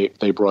when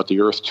they brought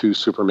the Earth 2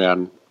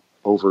 Superman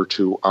over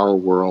to our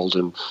world,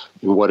 and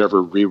in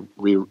whatever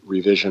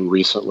revision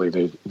recently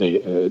they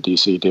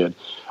DC did,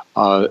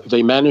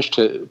 they managed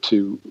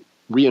to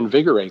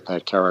reinvigorate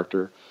that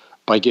character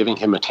by giving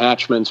him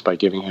attachments, by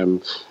giving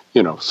him,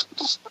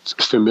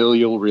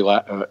 familial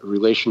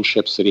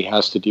relationships that he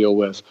has to deal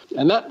with,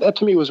 and that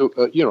to me was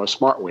a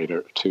smart way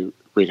to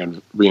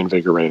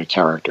reinvigorate a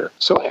character.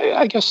 So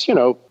I guess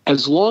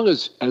as long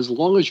as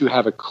you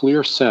have a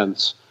clear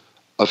sense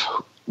of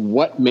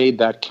what made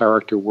that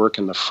character work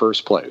in the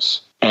first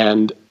place,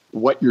 and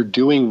what you're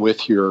doing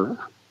with your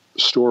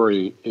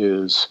story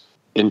is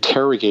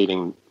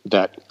interrogating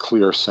that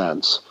clear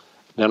sense,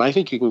 then I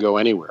think you can go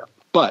anywhere.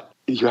 But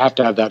you have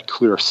to have that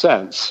clear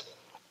sense,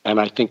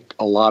 and I think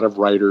a lot of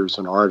writers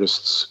and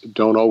artists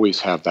don't always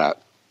have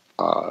that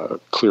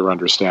clear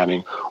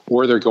understanding,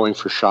 or they're going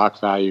for shock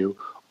value,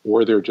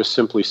 or they're just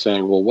simply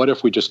saying, well, what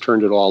if we just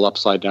turned it all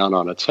upside down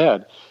on its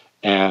head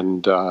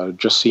and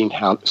just see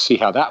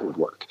how that would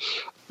work?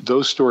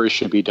 Those stories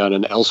should be done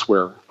in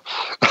Elseworld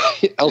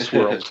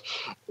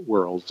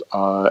world,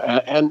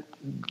 and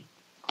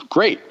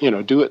great,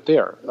 do it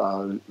there.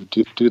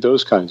 Do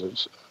those kinds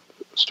of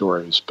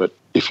stories. But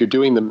if you're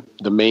doing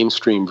the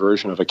mainstream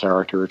version of a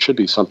character, it should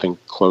be something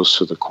close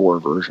to the core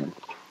version.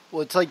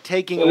 Well, it's like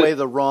taking away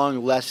the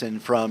wrong lesson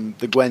from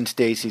the Gwen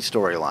Stacy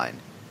storyline.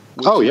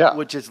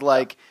 Which is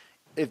like,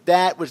 if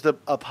that was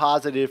a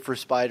positive for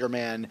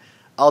Spider-Man,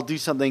 I'll do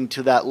something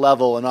to that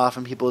level, and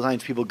often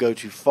sometimes people go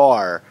too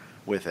far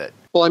with it.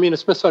 Well, I mean,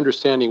 it's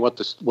misunderstanding what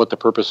the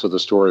purpose of the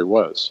story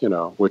was,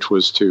 which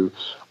was to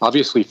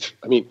obviously,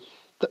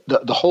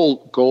 the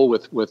whole goal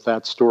with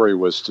that story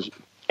was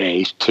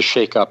to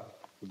shake up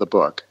the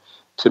book,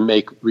 to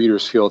make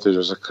readers feel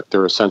that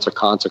there's a sense of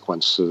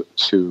consequence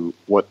to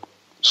what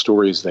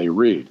stories they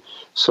read.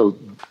 So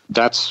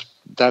that's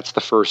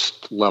the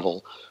first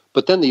level.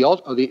 But then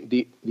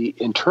the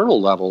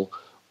internal level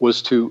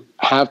was to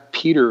have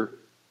Peter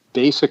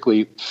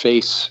basically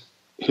face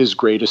his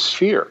greatest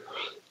fear,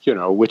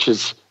 which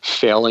is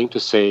failing to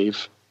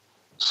save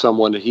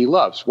someone that he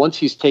loves. Once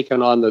he's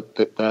taken on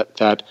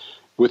that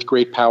with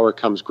great power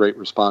comes great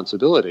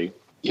responsibility,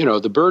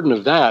 the burden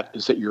of that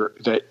is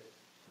that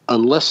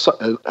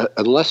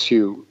unless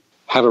you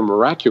have a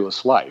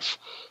miraculous life,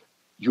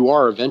 you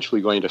are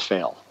eventually going to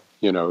fail.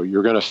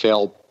 You're going to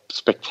fail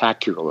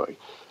spectacularly.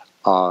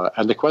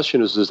 And the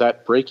question is, does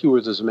that break you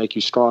or does it make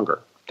you stronger?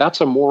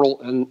 That's a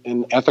moral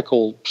and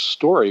ethical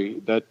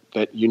story that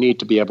you need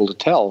to be able to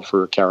tell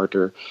for a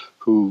character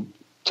who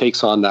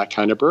takes on that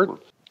kind of burden.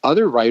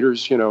 Other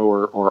writers,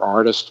 or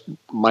artists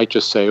might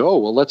just say, oh,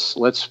 well,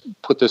 let's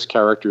put this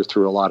character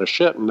through a lot of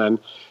shit and then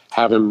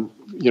have him,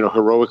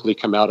 heroically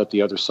come out at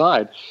the other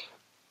side.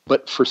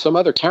 But for some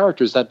other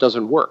characters, that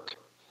doesn't work.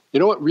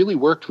 What really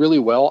worked really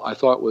well, I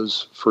thought,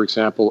 was, for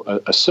example,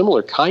 a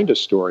similar kind of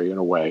story in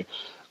a way,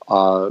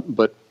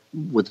 but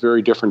with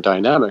very different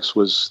dynamics,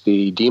 was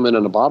the Demon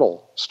in a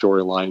Bottle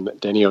storyline that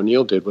Denny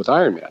O'Neil did with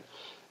Iron Man,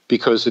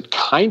 because it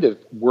kind of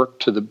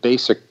worked to the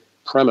basic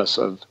premise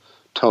of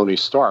Tony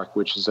Stark,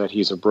 which is that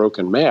he's a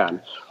broken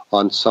man,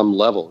 on some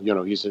level.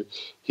 The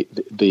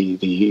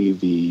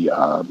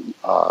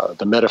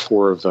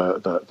metaphor of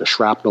the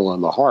shrapnel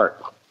in the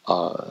heart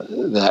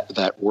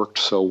that worked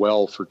so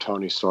well for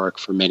Tony Stark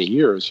for many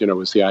years.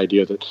 Was the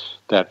idea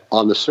that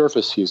on the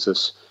surface he's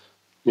this,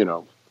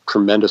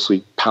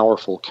 tremendously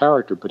powerful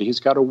character, but he's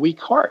got a weak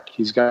heart.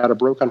 He's got a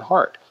broken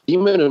heart.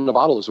 Demon in the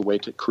Bottle is a way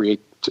to create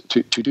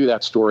to do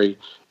that story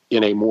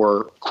in a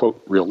more,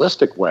 quote,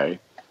 realistic way,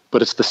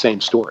 but it's the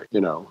same story.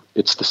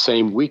 It's the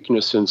same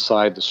weakness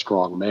inside the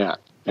strong man.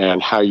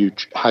 And how you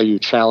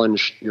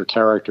challenge your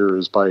character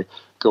is by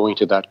going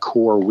to that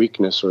core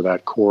weakness or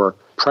that core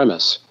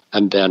premise,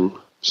 and then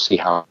see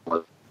how.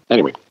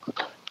 Anyway,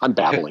 I'm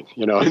babbling.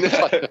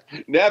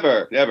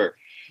 Never.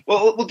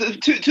 Well,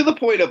 to the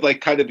point of like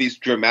kind of these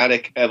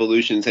dramatic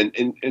evolutions, and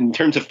in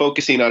terms of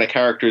focusing on a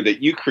character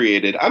that you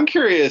created, I'm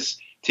curious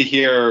to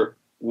hear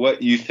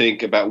what you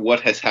think about what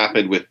has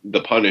happened with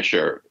the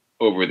Punisher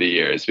over the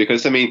years.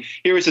 Because,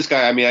 here was this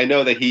guy, I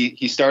know that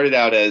he started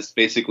out as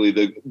basically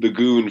the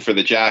goon for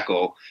the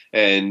Jackal.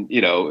 And,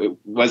 it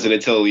wasn't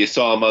until you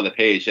saw him on the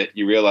page that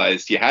you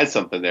realized you had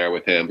something there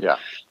with him. Yeah.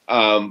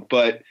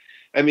 But,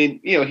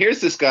 here's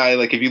this guy,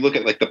 like if you look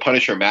at like the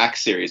Punisher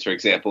Max series, for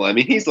example,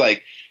 he's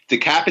like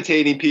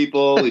decapitating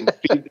people and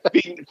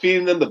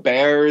feeding them the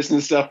bears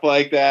and stuff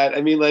like that.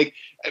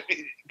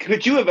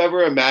 Could you have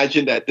ever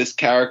imagined that this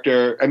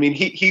character,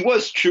 he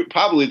was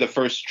probably the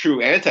first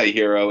true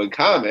anti-hero in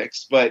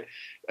comics, but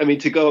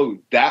to go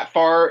that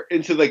far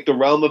into like the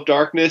realm of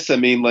darkness,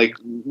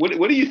 what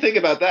do you think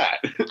about that?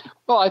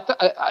 Well,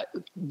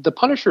 the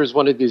Punisher is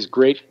one of these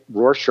great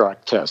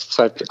Rorschach tests.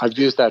 I've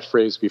used that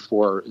phrase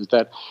before, is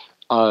that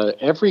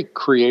every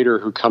creator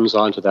who comes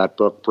onto that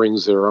book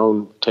brings their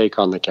own take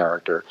on the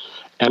character.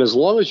 And as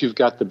long as you've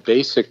got the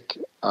basic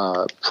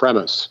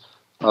premise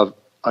of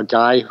a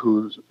guy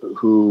who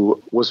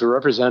was a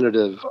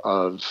representative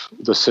of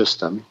the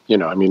system,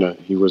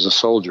 he was a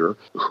soldier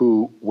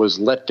who was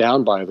let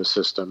down by the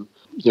system,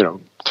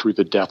 through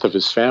the death of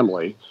his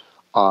family,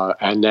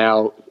 and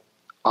now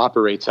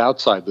operates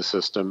outside the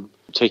system,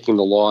 taking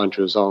the law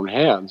into his own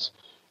hands.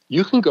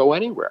 You can go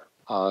anywhere.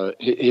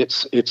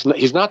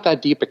 He's not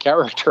that deep a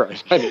character.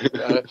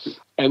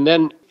 And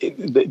then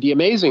the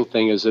amazing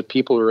thing is that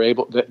people are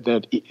able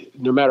that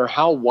no matter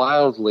how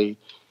wildly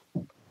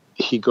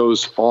he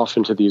goes off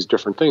into these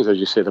different things, as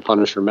you say, the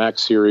Punisher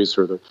Max series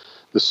or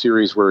the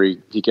series where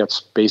he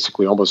gets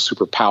basically almost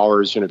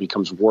superpowers,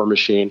 becomes War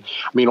Machine.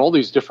 All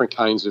these different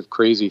kinds of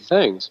crazy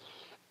things.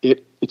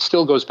 It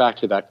still goes back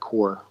to that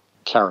core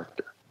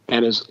character.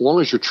 And as long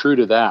as you're true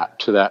to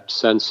that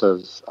sense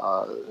of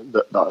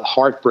the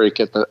heartbreak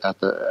at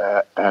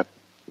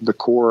the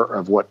core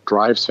of what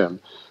drives him,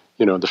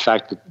 the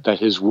fact that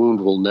his wound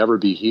will never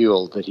be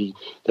healed, that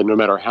no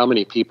matter how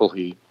many people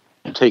he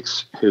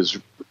takes his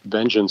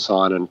vengeance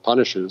on and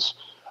punishes,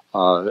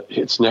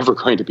 it's never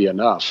going to be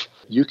enough.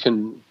 You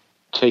can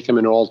take him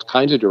in all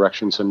kinds of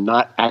directions and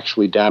not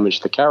actually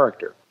damage the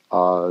character,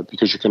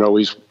 because you can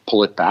always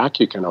pull it back.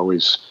 You can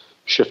always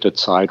shift it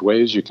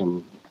sideways. You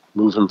can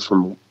move him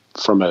from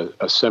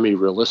a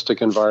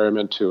semi-realistic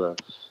environment to a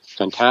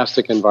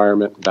fantastic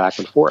environment, back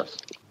and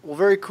forth. Well,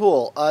 very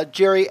cool.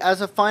 Jerry,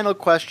 as a final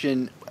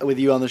question with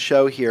you on the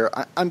show here,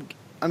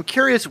 I'm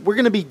curious, we're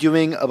going to be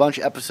doing a bunch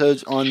of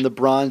episodes on the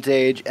Bronze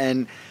Age,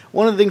 and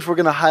one of the things we're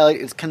going to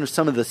highlight is kind of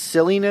some of the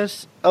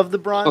silliness of the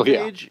Bronze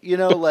Age.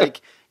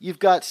 Like you've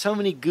got so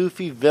many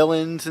goofy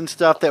villains and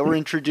stuff that were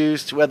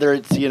introduced, whether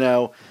it's,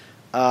 even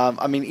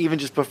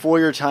just before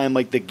your time,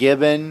 like the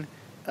Gibbon.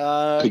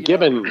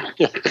 Gibbon.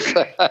 Yes.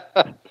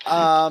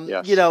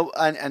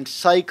 And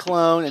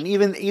Cyclone, and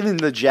even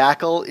the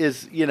Jackal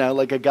is,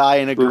 like a guy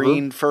in a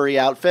green furry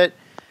outfit.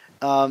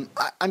 I'm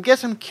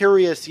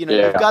curious,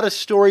 you've got a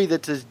story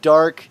that's as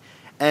dark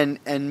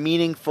and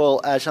meaningful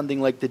as something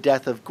like the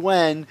death of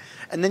Gwen,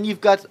 and then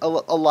you've got a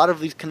lot of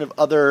these kind of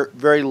other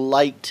very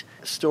light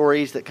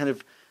stories that kind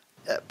of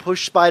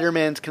push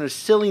Spider-Man's kind of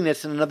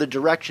silliness in another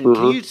direction.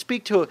 Can you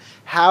speak to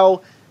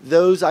how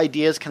those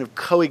ideas kind of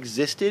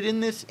coexisted in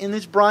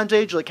this Bronze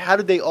Age? Like, how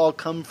did they all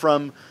come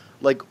from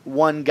like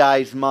one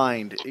guy's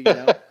mind?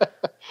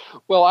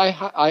 Well, I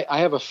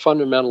have a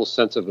fundamental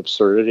sense of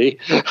absurdity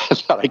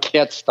that I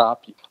can't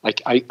stop.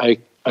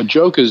 A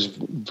joke is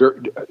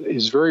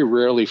very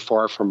rarely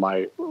far from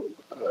my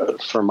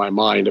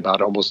mind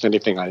about almost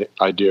anything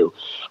I do.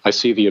 I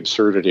see the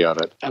absurdity of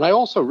it, and I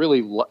also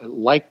really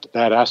liked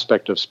that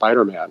aspect of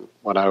Spider-Man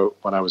when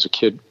I was a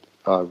kid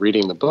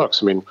reading the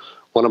books.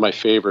 One of my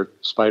favorite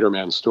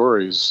Spider-Man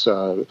stories,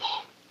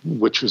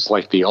 which was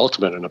like the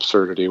ultimate in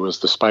absurdity,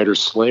 was the Spider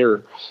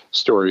Slayer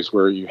stories,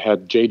 where you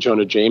had J.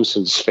 Jonah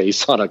Jameson's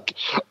face on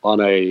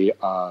a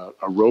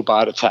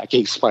robot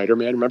attacking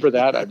Spider-Man. Remember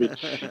that?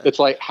 It's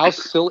like how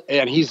silly,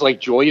 and he's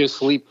like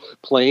joyously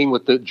playing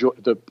with the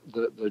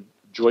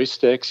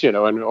joysticks, and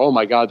oh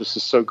my God, this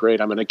is so great!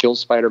 I'm going to kill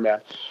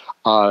Spider-Man.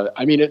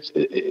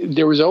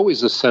 There was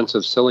always a sense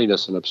of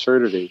silliness and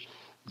absurdity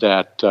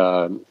that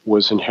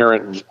was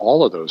inherent in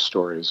all of those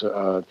stories.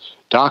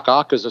 Doc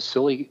Ock is a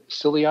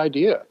silly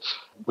idea.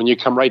 When you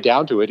come right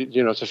down to it,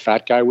 it's a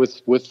fat guy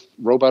with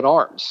robot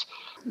arms.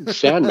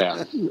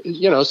 Sandman,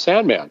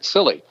 Sandman,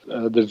 silly.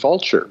 The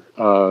Vulture,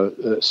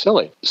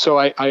 silly. So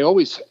I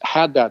always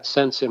had that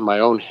sense in my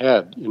own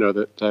head,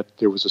 that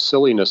there was a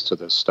silliness to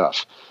this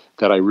stuff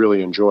that I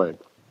really enjoyed.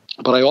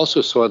 But I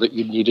also saw that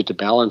you needed to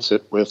balance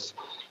it with,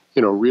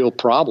 real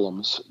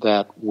problems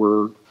that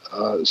were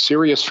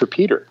serious for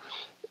Peter.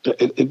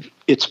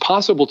 It's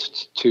possible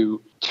to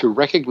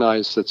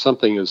recognize that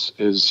something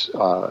is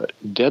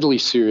deadly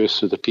serious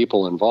to the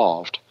people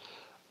involved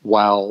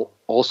while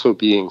also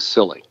being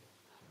silly.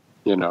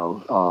 And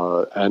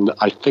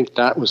I think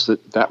that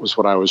was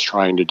what I was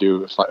trying to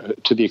do,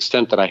 to the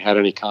extent that I had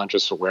any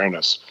conscious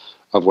awareness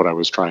of what I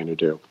was trying to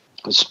do.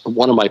 It's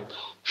one of my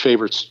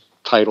favorite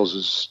titles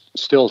is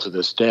still to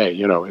this day,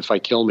 If I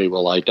Kill Me,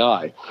 Will I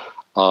Die?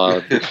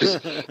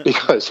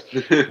 Because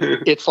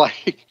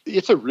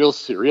it's a real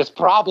serious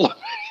problem.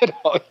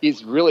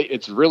 It's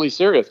really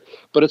serious,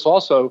 but it's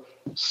also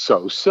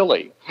so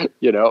silly.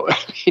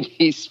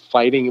 He's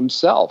fighting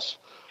himself.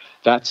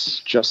 That's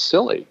just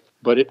silly,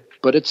 but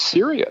it's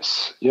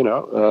serious,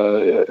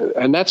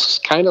 and that's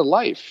kind of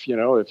life.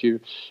 If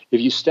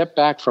you step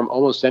back from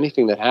almost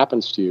anything that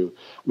happens to you,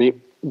 I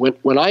mean,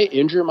 when I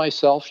injure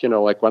myself,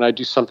 like when I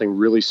do something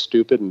really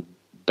stupid and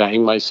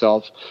bang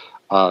myself,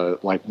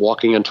 like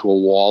walking into a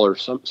wall or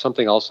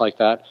something else like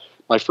that,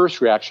 my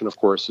first reaction, of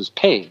course, is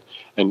pain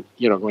and,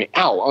 going,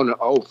 ow, oh no,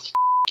 oh,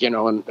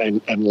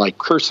 and like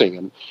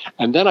cursing.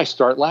 And then I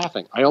start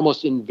laughing. I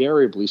almost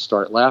invariably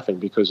start laughing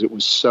because it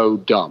was so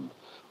dumb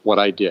what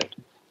I did.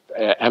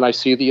 And I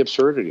see the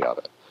absurdity of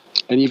it.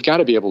 And you've got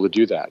to be able to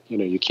do that.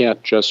 You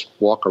can't just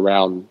walk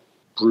around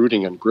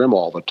brooding and grim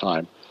all the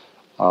time.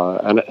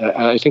 And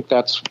I think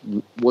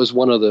was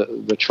one of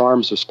the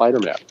charms of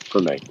Spider-Man for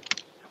me.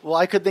 Well,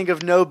 I could think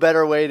of no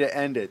better way to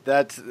end it.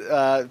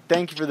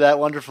 Thank you for that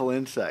wonderful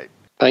insight.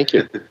 Thank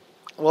you.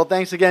 Well,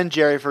 thanks again,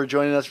 Jerry, for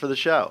joining us for the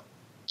show.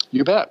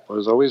 You bet. It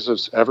was always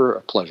as ever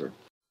a pleasure.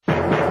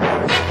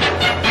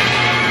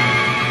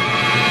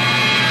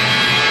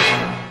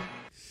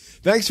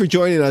 Thanks for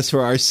joining us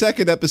for our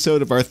second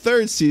episode of our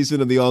third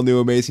season of the all-new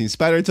Amazing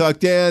Spider Talk.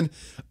 Dan,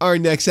 our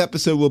next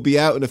episode will be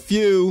out in a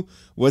few.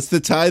 What's the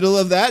title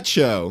of that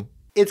show?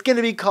 It's going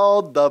to be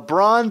called The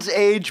Bronze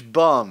Age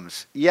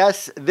Bums.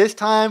 Yes, this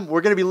time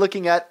we're going to be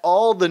looking at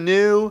all the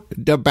new...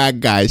 The bad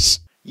guys.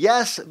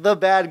 Yes, the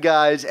bad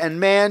guys. And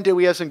man, do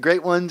we have some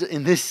great ones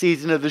in this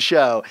season of the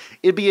show.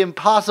 It'd be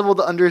impossible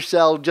to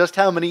undersell just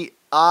how many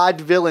odd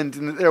villains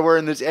there were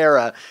in this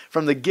era.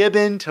 From the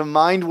Gibbon to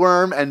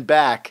Mindworm and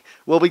back.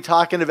 We'll be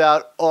talking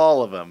about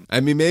all of them.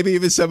 I mean, maybe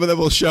even some of them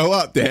will show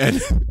up,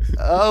 Dan.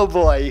 Oh,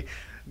 boy.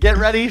 Get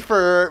ready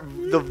for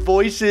the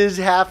Voices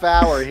half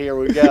hour. Here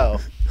we go.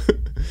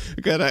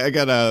 I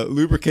gotta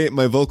lubricate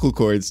my vocal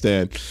cords,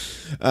 Dan.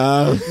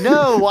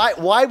 No,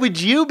 why would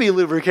you be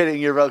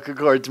lubricating your vocal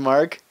cords,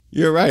 Mark?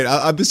 You're right.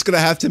 I'm just going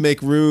to have to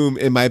make room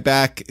in my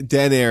back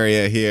den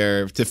area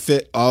here to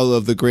fit all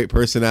of the great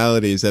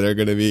personalities that are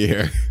going to be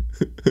here.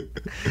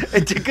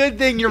 It's a good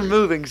thing you're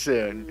moving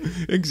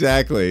soon.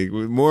 Exactly.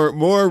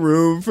 More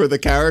room for the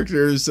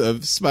characters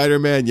of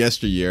Spider-Man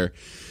yesteryear.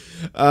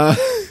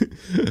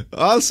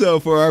 Also,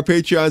 for our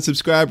Patreon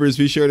subscribers,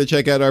 be sure to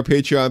check out our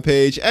Patreon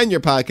page and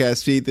your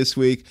podcast feed this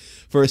week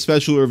for a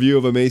special review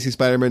of Amazing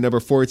Spider-Man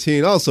number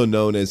 14, also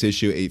known as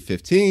issue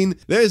 815.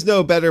 There's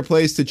no better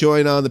place to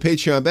join on the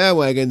Patreon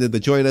bandwagon than to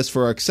join us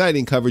for our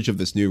exciting coverage of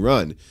this new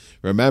run.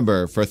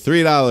 Remember, for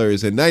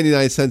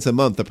 $3.99 a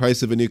month, the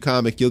price of a new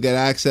comic, you'll get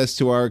access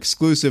to our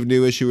exclusive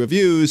new issue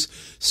reviews,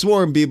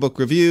 Swarm B-Book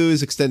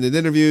reviews, extended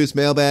interviews,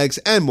 mailbags,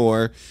 and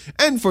more.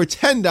 And for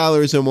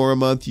 $10 or more a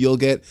month, you'll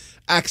get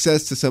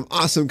access to some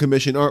awesome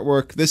commission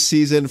artwork this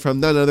season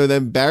from none other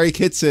than Barry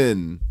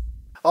Kitson.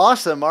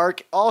 Awesome,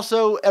 Mark.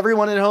 Also,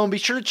 everyone at home, be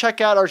sure to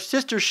check out our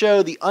sister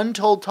show, The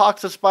Untold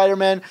Talks of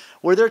Spider-Man,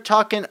 where they're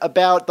talking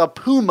about the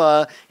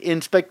Puma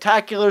in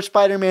Spectacular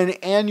Spider-Man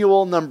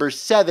Annual number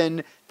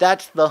 7.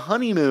 That's the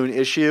honeymoon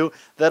issue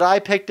that I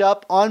picked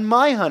up on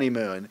my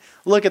honeymoon.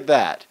 Look at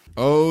that.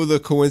 Oh, the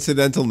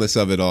coincidentalness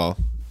of it all.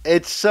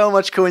 It's so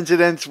much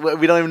coincidence,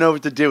 we don't even know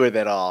what to do with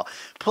it all.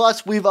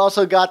 Plus, we've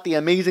also got the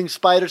amazing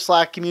Spider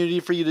Slack community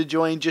for you to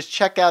join. Just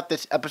check out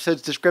this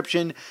episode's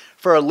description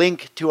for a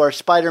link to our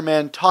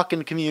Spider-Man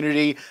Talkin'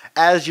 community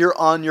as you're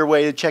on your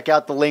way to check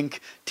out the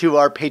link to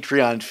our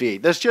Patreon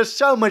feed. There's just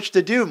so much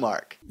to do,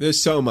 Mark.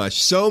 There's so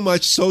much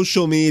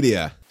social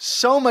media.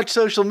 So much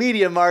social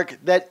media, Mark,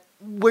 that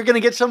we're going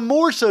to get some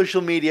more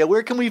social media.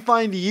 Where can we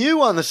find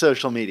you on the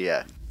social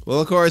media? Well,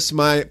 of course,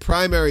 my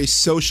primary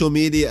social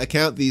media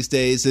account these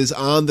days is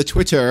on the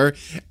Twitter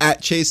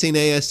at Chasing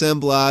ASM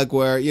blog,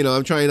 where,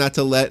 I'm trying not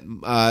to let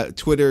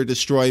Twitter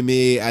destroy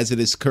me as it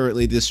is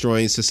currently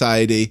destroying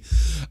society.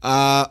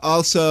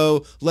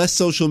 Also, less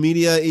social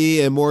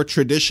media-y and more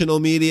traditional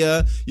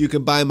media. You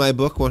can buy my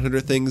book,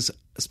 100 Things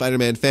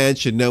Spider-Man Fans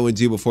Should Know and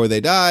Do Before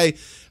They Die,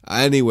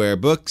 anywhere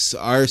books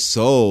are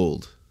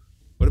sold.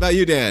 What about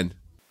you, Dan?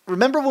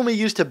 remember when we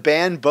used to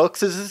ban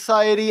books as a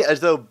society as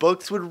though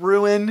books would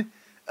ruin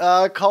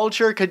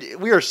culture?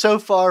 We are so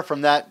far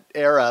from that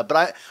era,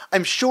 but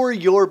I'm sure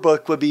your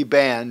book would be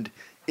banned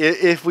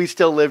if we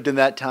still lived in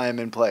that time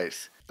and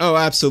place. Oh,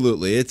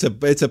 absolutely. It's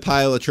a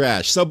pile of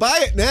trash. So buy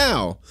it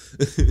now.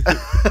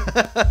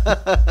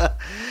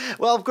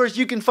 Well, of course,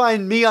 you can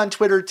find me on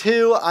Twitter,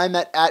 too. I'm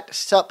at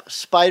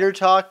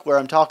 @SupSpiderTalk, where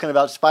I'm talking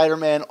about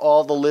Spider-Man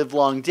all the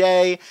livelong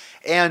day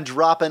and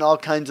dropping all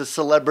kinds of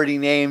celebrity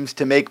names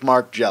to make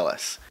Mark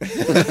jealous.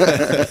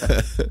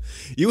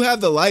 You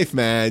have the life,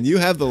 man. You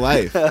have the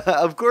life.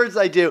 Of course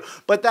I do.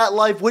 But that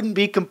life wouldn't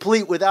be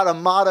complete without a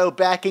motto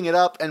backing it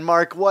up. And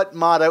Mark, what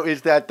motto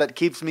is that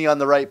keeps me on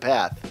the right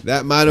path?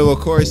 That motto, of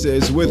course,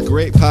 is with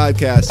great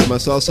podcasts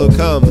must also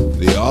come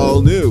the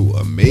all-new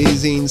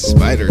Amazing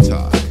Spider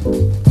Talk.